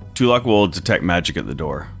chance. Tulak will detect magic at the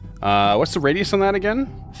door. What's the radius on that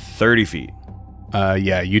again? 30 feet.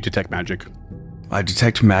 Yeah, you detect magic. I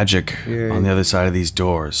detect magic on the other side of these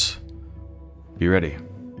doors. Be ready.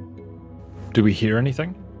 Do we hear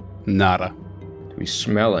anything? Nada. Do we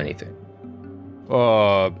smell anything?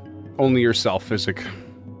 Only yourself, Physic.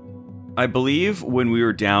 I believe when we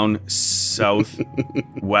were down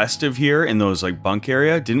southwest of here in those like bunk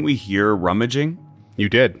area, didn't we hear rummaging? You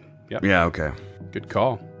did. Yep. Yeah, okay. Good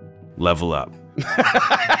call. Level up.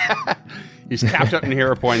 He's tapped out in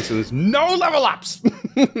hero points and there's no level ups.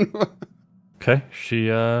 Okay,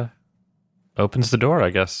 she opens the door, I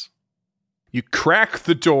guess. You crack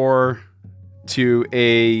the door to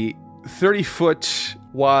a 30-foot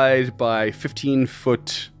wide by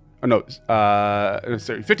 15-foot... Oh, no.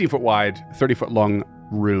 15-foot wide, 30-foot long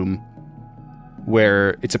room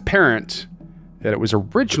where it's apparent that it was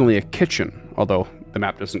originally a kitchen, although the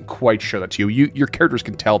map doesn't quite show that to you. Your characters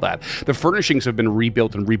can tell that. The furnishings have been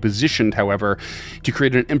rebuilt and repositioned, however, to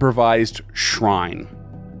create an improvised shrine.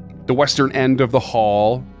 The western end of the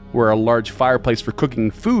hall, where a large fireplace for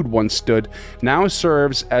cooking food once stood, now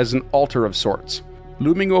serves as an altar of sorts.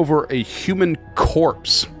 Looming over a human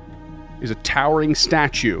corpse is a towering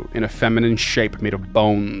statue in a feminine shape made of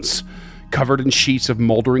bones, covered in sheets of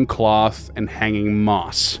moldering cloth and hanging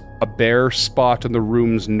moss. A bare spot on the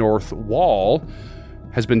room's north wall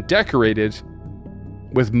has been decorated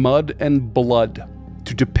with mud and blood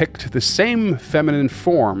to depict the same feminine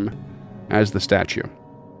form as the statue.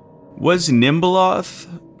 Was Nimbaloth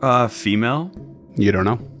female? You don't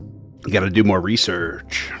know. You gotta do more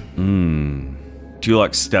research.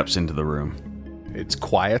 Tulok steps into the room. It's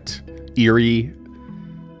quiet, eerie,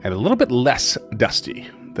 and a little bit less dusty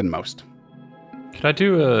than most. Could I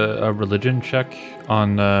do a religion check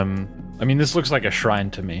on... I mean, this looks like a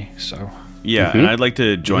shrine to me, so... Yeah, and I'd like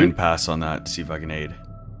to join pass on that to see if I can aid.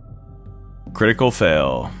 Critical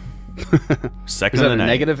fail. Second Is of that the a night.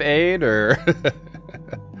 negative aid, or...?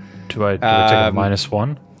 Do I take a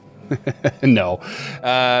 -1? No.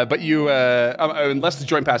 But you... unless the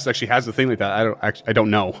joint pass actually has a thing like that, I don't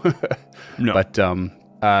know. No. But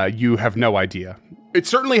you have no idea. It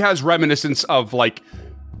certainly has reminiscence of, like,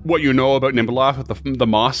 what you know about Nimbaloth with the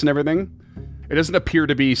moss and everything. It doesn't appear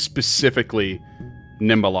to be specifically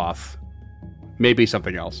Nimbaloth. Maybe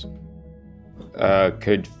something else.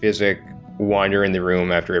 Could Physic wander in the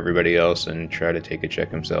room after everybody else and try to take a check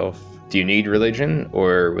himself? Do you need religion,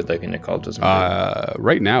 or would like an occultism?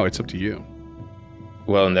 Right now, it's up to you.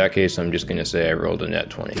 Well, in that case, I'm just going to say I rolled a net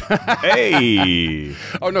 20. Hey!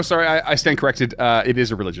 Oh, no, sorry, I stand corrected. It is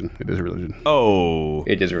a religion. It is a religion. Oh.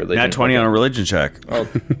 It is a religion. Nat 20 on a religion check. Oh.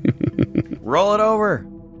 Roll it over.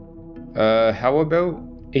 How about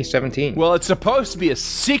a 17? Well, it's supposed to be a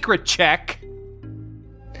secret check.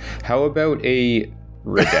 How about a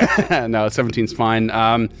redacted? No, 17's fine.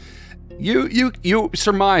 You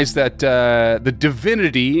surmise that the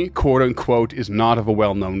divinity, quote unquote, is not of a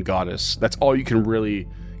well-known goddess. That's all you can really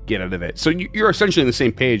get out of it. So you're essentially on the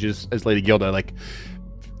same page as Lady Gilda. Like,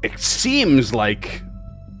 it seems like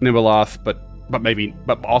Nimbaloth, but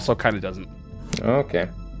also kind of doesn't. Okay.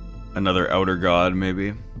 Another outer god,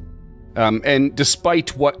 maybe. And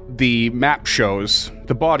despite what the map shows,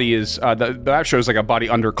 the body is the map shows like a body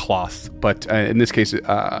under cloth, but in this case,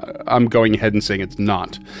 I'm going ahead and saying it's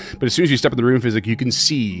not. But as soon as you step in the room, Physic, you can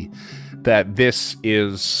see that this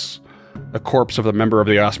is a corpse of a member of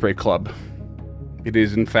the Osprey Club. It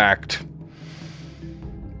is, in fact,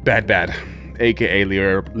 Bad, aka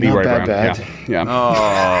Leroy Brown. Bad. Yeah.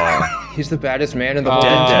 Oh. He's the baddest man in the whole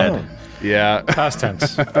Dead. town. Yeah. Past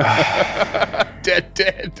tense.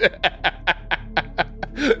 Dead.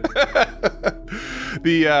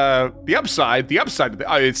 The upside,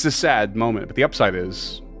 it's a sad moment, but the upside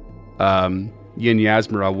is Yin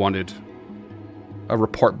Yasmira wanted a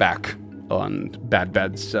report back on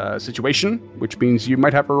Bad's situation, which means you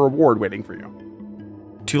might have a reward waiting for you.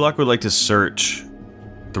 Tulok would like to search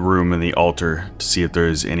the room and the altar to see if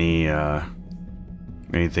there's anything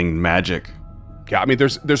magic. Yeah, I mean,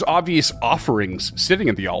 there's obvious offerings sitting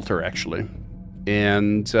at the altar, actually.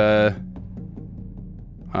 And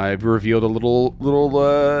I've revealed a little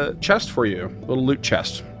chest for you, a little loot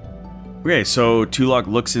chest. Okay, so Tulok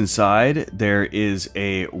looks inside. There is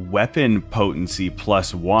a weapon potency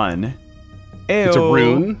 +1. It's a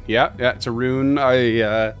rune. Yeah, it's a rune.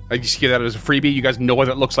 I just give that as a freebie. You guys know what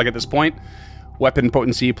it looks like at this point. Weapon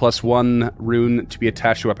potency +1 rune to be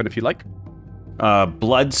attached to a weapon if you like.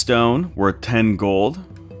 Bloodstone worth 10 gold.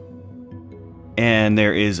 And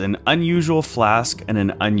there is an unusual flask and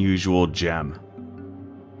an unusual gem.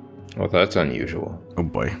 Well, that's unusual. Oh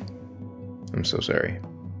boy. I'm so sorry.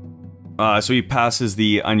 So he passes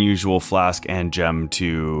the unusual flask and gem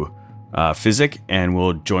to Physic, and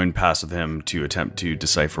we'll join pass with him to attempt to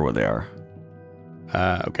decipher what they are.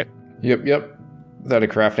 Okay. Yep. Is that a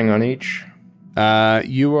crafting on each?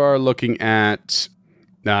 You are looking at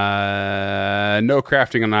No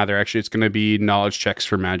crafting on either. Actually, it's going to be knowledge checks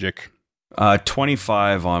for magic.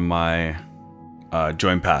 25 on my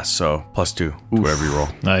join pass, so +2 to whatever you roll.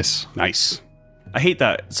 Nice. Nice. I hate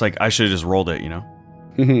that. It's like I should have just rolled it, you know?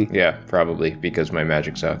 Yeah, probably because my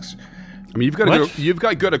magic sucks. I mean, you've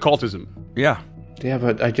got good occultism. Yeah. Yeah,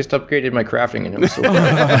 but I just upgraded my crafting and it was so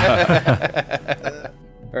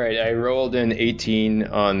All right, I rolled an 18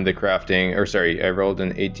 on the crafting, I rolled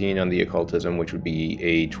an 18 on the occultism, which would be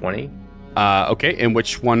a 20. Okay, and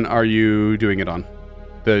which one are you doing it on?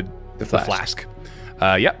 The flask.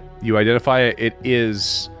 Yep, you identify it. It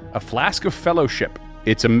is a flask of fellowship.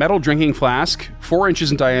 It's a metal drinking flask, 4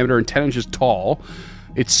 inches in diameter and 10 inches tall.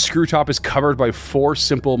 Its screw top is covered by 4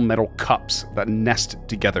 simple metal cups that nest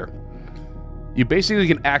together. You basically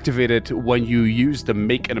can activate it when you use the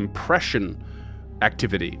make an impression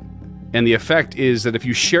activity. And the effect is that if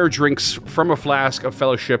you share drinks from a flask of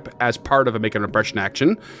fellowship as part of a make an impression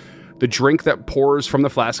action, the drink that pours from the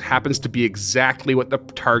flask happens to be exactly what the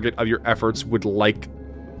target of your efforts would like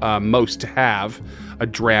most to have a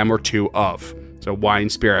dram or 2 of. So wine,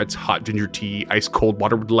 spirits, hot ginger tea, ice cold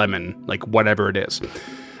water with lemon, like whatever it is.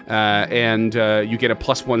 And you get a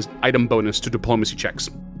 +1 item bonus to diplomacy checks.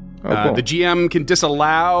 Oh, cool. The GM can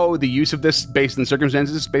disallow the use of this based on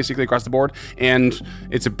circumstances, basically across the board. And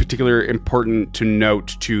it's a particular important to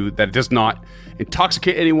note too that it does not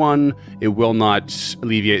intoxicate anyone. It will not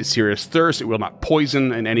alleviate serious thirst. It will not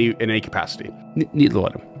poison in any capacity. Neat little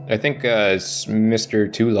item. I think Mr.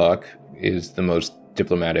 Tulok is the most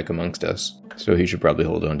diplomatic amongst us, so he should probably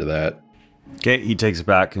hold on to that. Okay, he takes it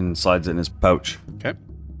back and slides it in his pouch. Okay.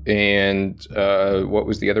 And what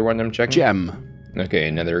was the other one I'm checking? Gem, Okay,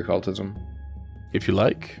 another occultism. if you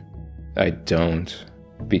like. I don't,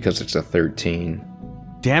 because it's a 13.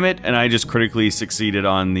 Damn it! And I just critically succeeded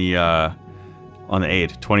on the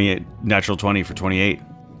 8. 28, natural 20 for 28.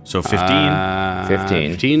 So 15.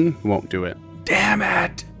 15. 15 won't do it. Damn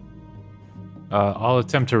it! I'll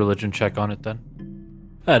attempt a religion check on it then.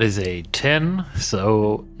 That is a 10,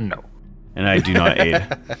 so no. And I do not aid.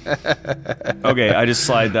 Okay, I just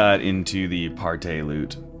slide that into the partay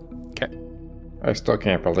loot. Okay. I still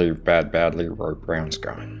can't believe Bad Leroy Brown's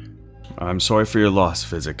gone. I'm sorry for your loss,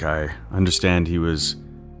 Physic. I understand he was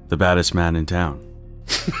the baddest man in town.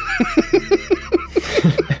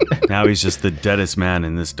 Now he's just the deadest man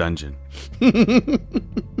in this dungeon.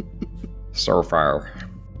 So far.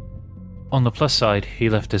 On the plus side, he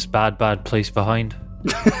left this bad place behind.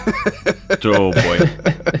 Oh boy.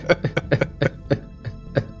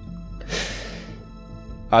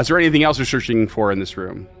 Is there anything else you're searching for in this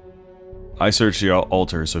room? I searched the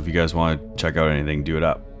altar, so if you guys want to check out anything, do it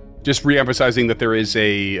up. Just re-emphasizing that there is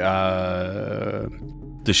a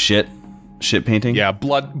The shit painting? yeah,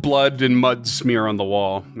 blood and mud smear on the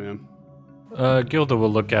wall. Yeah. Gilda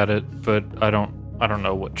will look at it, but I don't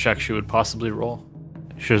know what check she would possibly roll.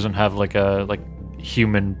 She doesn't have like a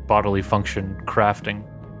human bodily function crafting.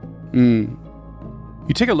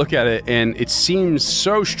 You take a look at it, and it seems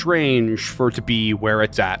so strange for it to be where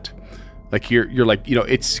it's at. Like you're like, you know,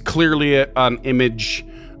 it's clearly an image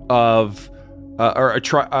of or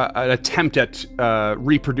an attempt at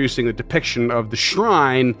reproducing the depiction of the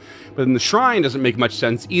shrine, but then the shrine doesn't make much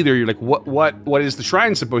sense either. You're like, what is the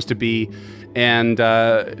shrine supposed to be? And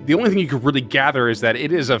the only thing you can really gather is that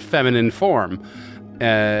it is a feminine form,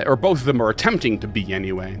 or both of them are attempting to be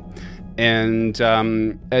anyway. And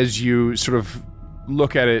as you sort of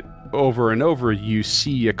look at it over and over, you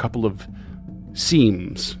see a couple of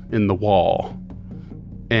seams in the wall,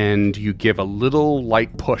 and you give a little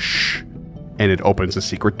light push, and it opens a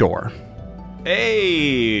secret door.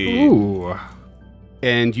 Hey! Ooh.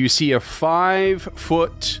 And you see a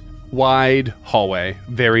 5-foot wide hallway,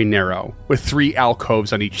 very narrow, with 3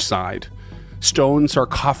 alcoves on each side. Stone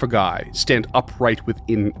sarcophagi stand upright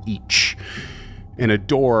within each, and a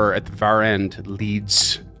door at the far end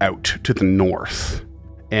leads out to the north.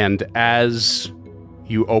 And as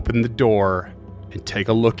you open the door and take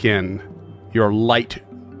a look in, your light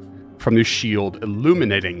from the shield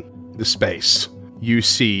illuminating the space, you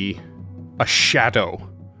see a shadow,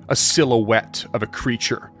 a silhouette of a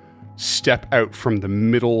creature step out from the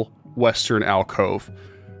middle western alcove,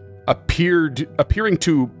 appearing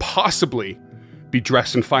to possibly be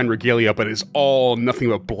dressed in fine regalia, but is all nothing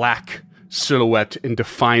but black silhouette and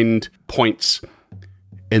defined points,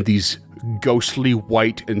 and these ghostly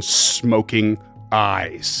white and smoking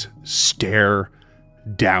eyes stare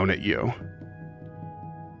down at you.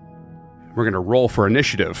 We're going to roll for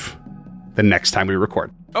initiative the next time we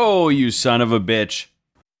record. Oh, you son of a bitch.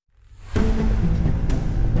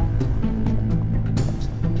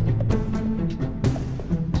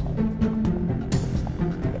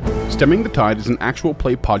 Stemming the Tide is an actual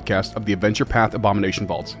play podcast of the Adventure Path Abomination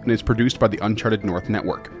Vaults and is produced by the Uncharted North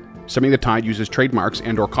Network. Stemming the Tide uses trademarks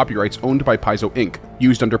and/or copyrights owned by Paizo Inc.,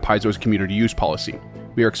 used under Paizo's community use policy.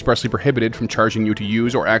 We are expressly prohibited from charging you to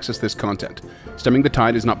use or access this content. Stemming the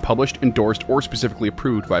Tide is not published, endorsed, or specifically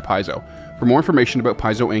approved by Paizo. For more information about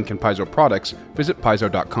Paizo Inc. and Paizo products, visit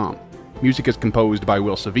paizo.com. Music is composed by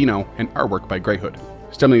Will Savino and artwork by Greyhood.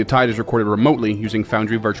 Stemming the Tide is recorded remotely using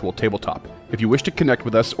Foundry Virtual Tabletop. If you wish to connect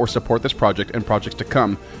with us or support this project and projects to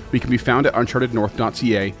come, we can be found at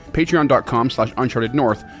unchartednorth.ca,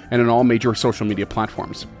 patreon.com/unchartednorth, and on all major social media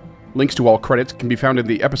platforms. Links to all credits can be found in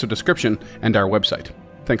the episode description and our website.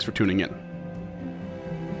 Thanks for tuning in.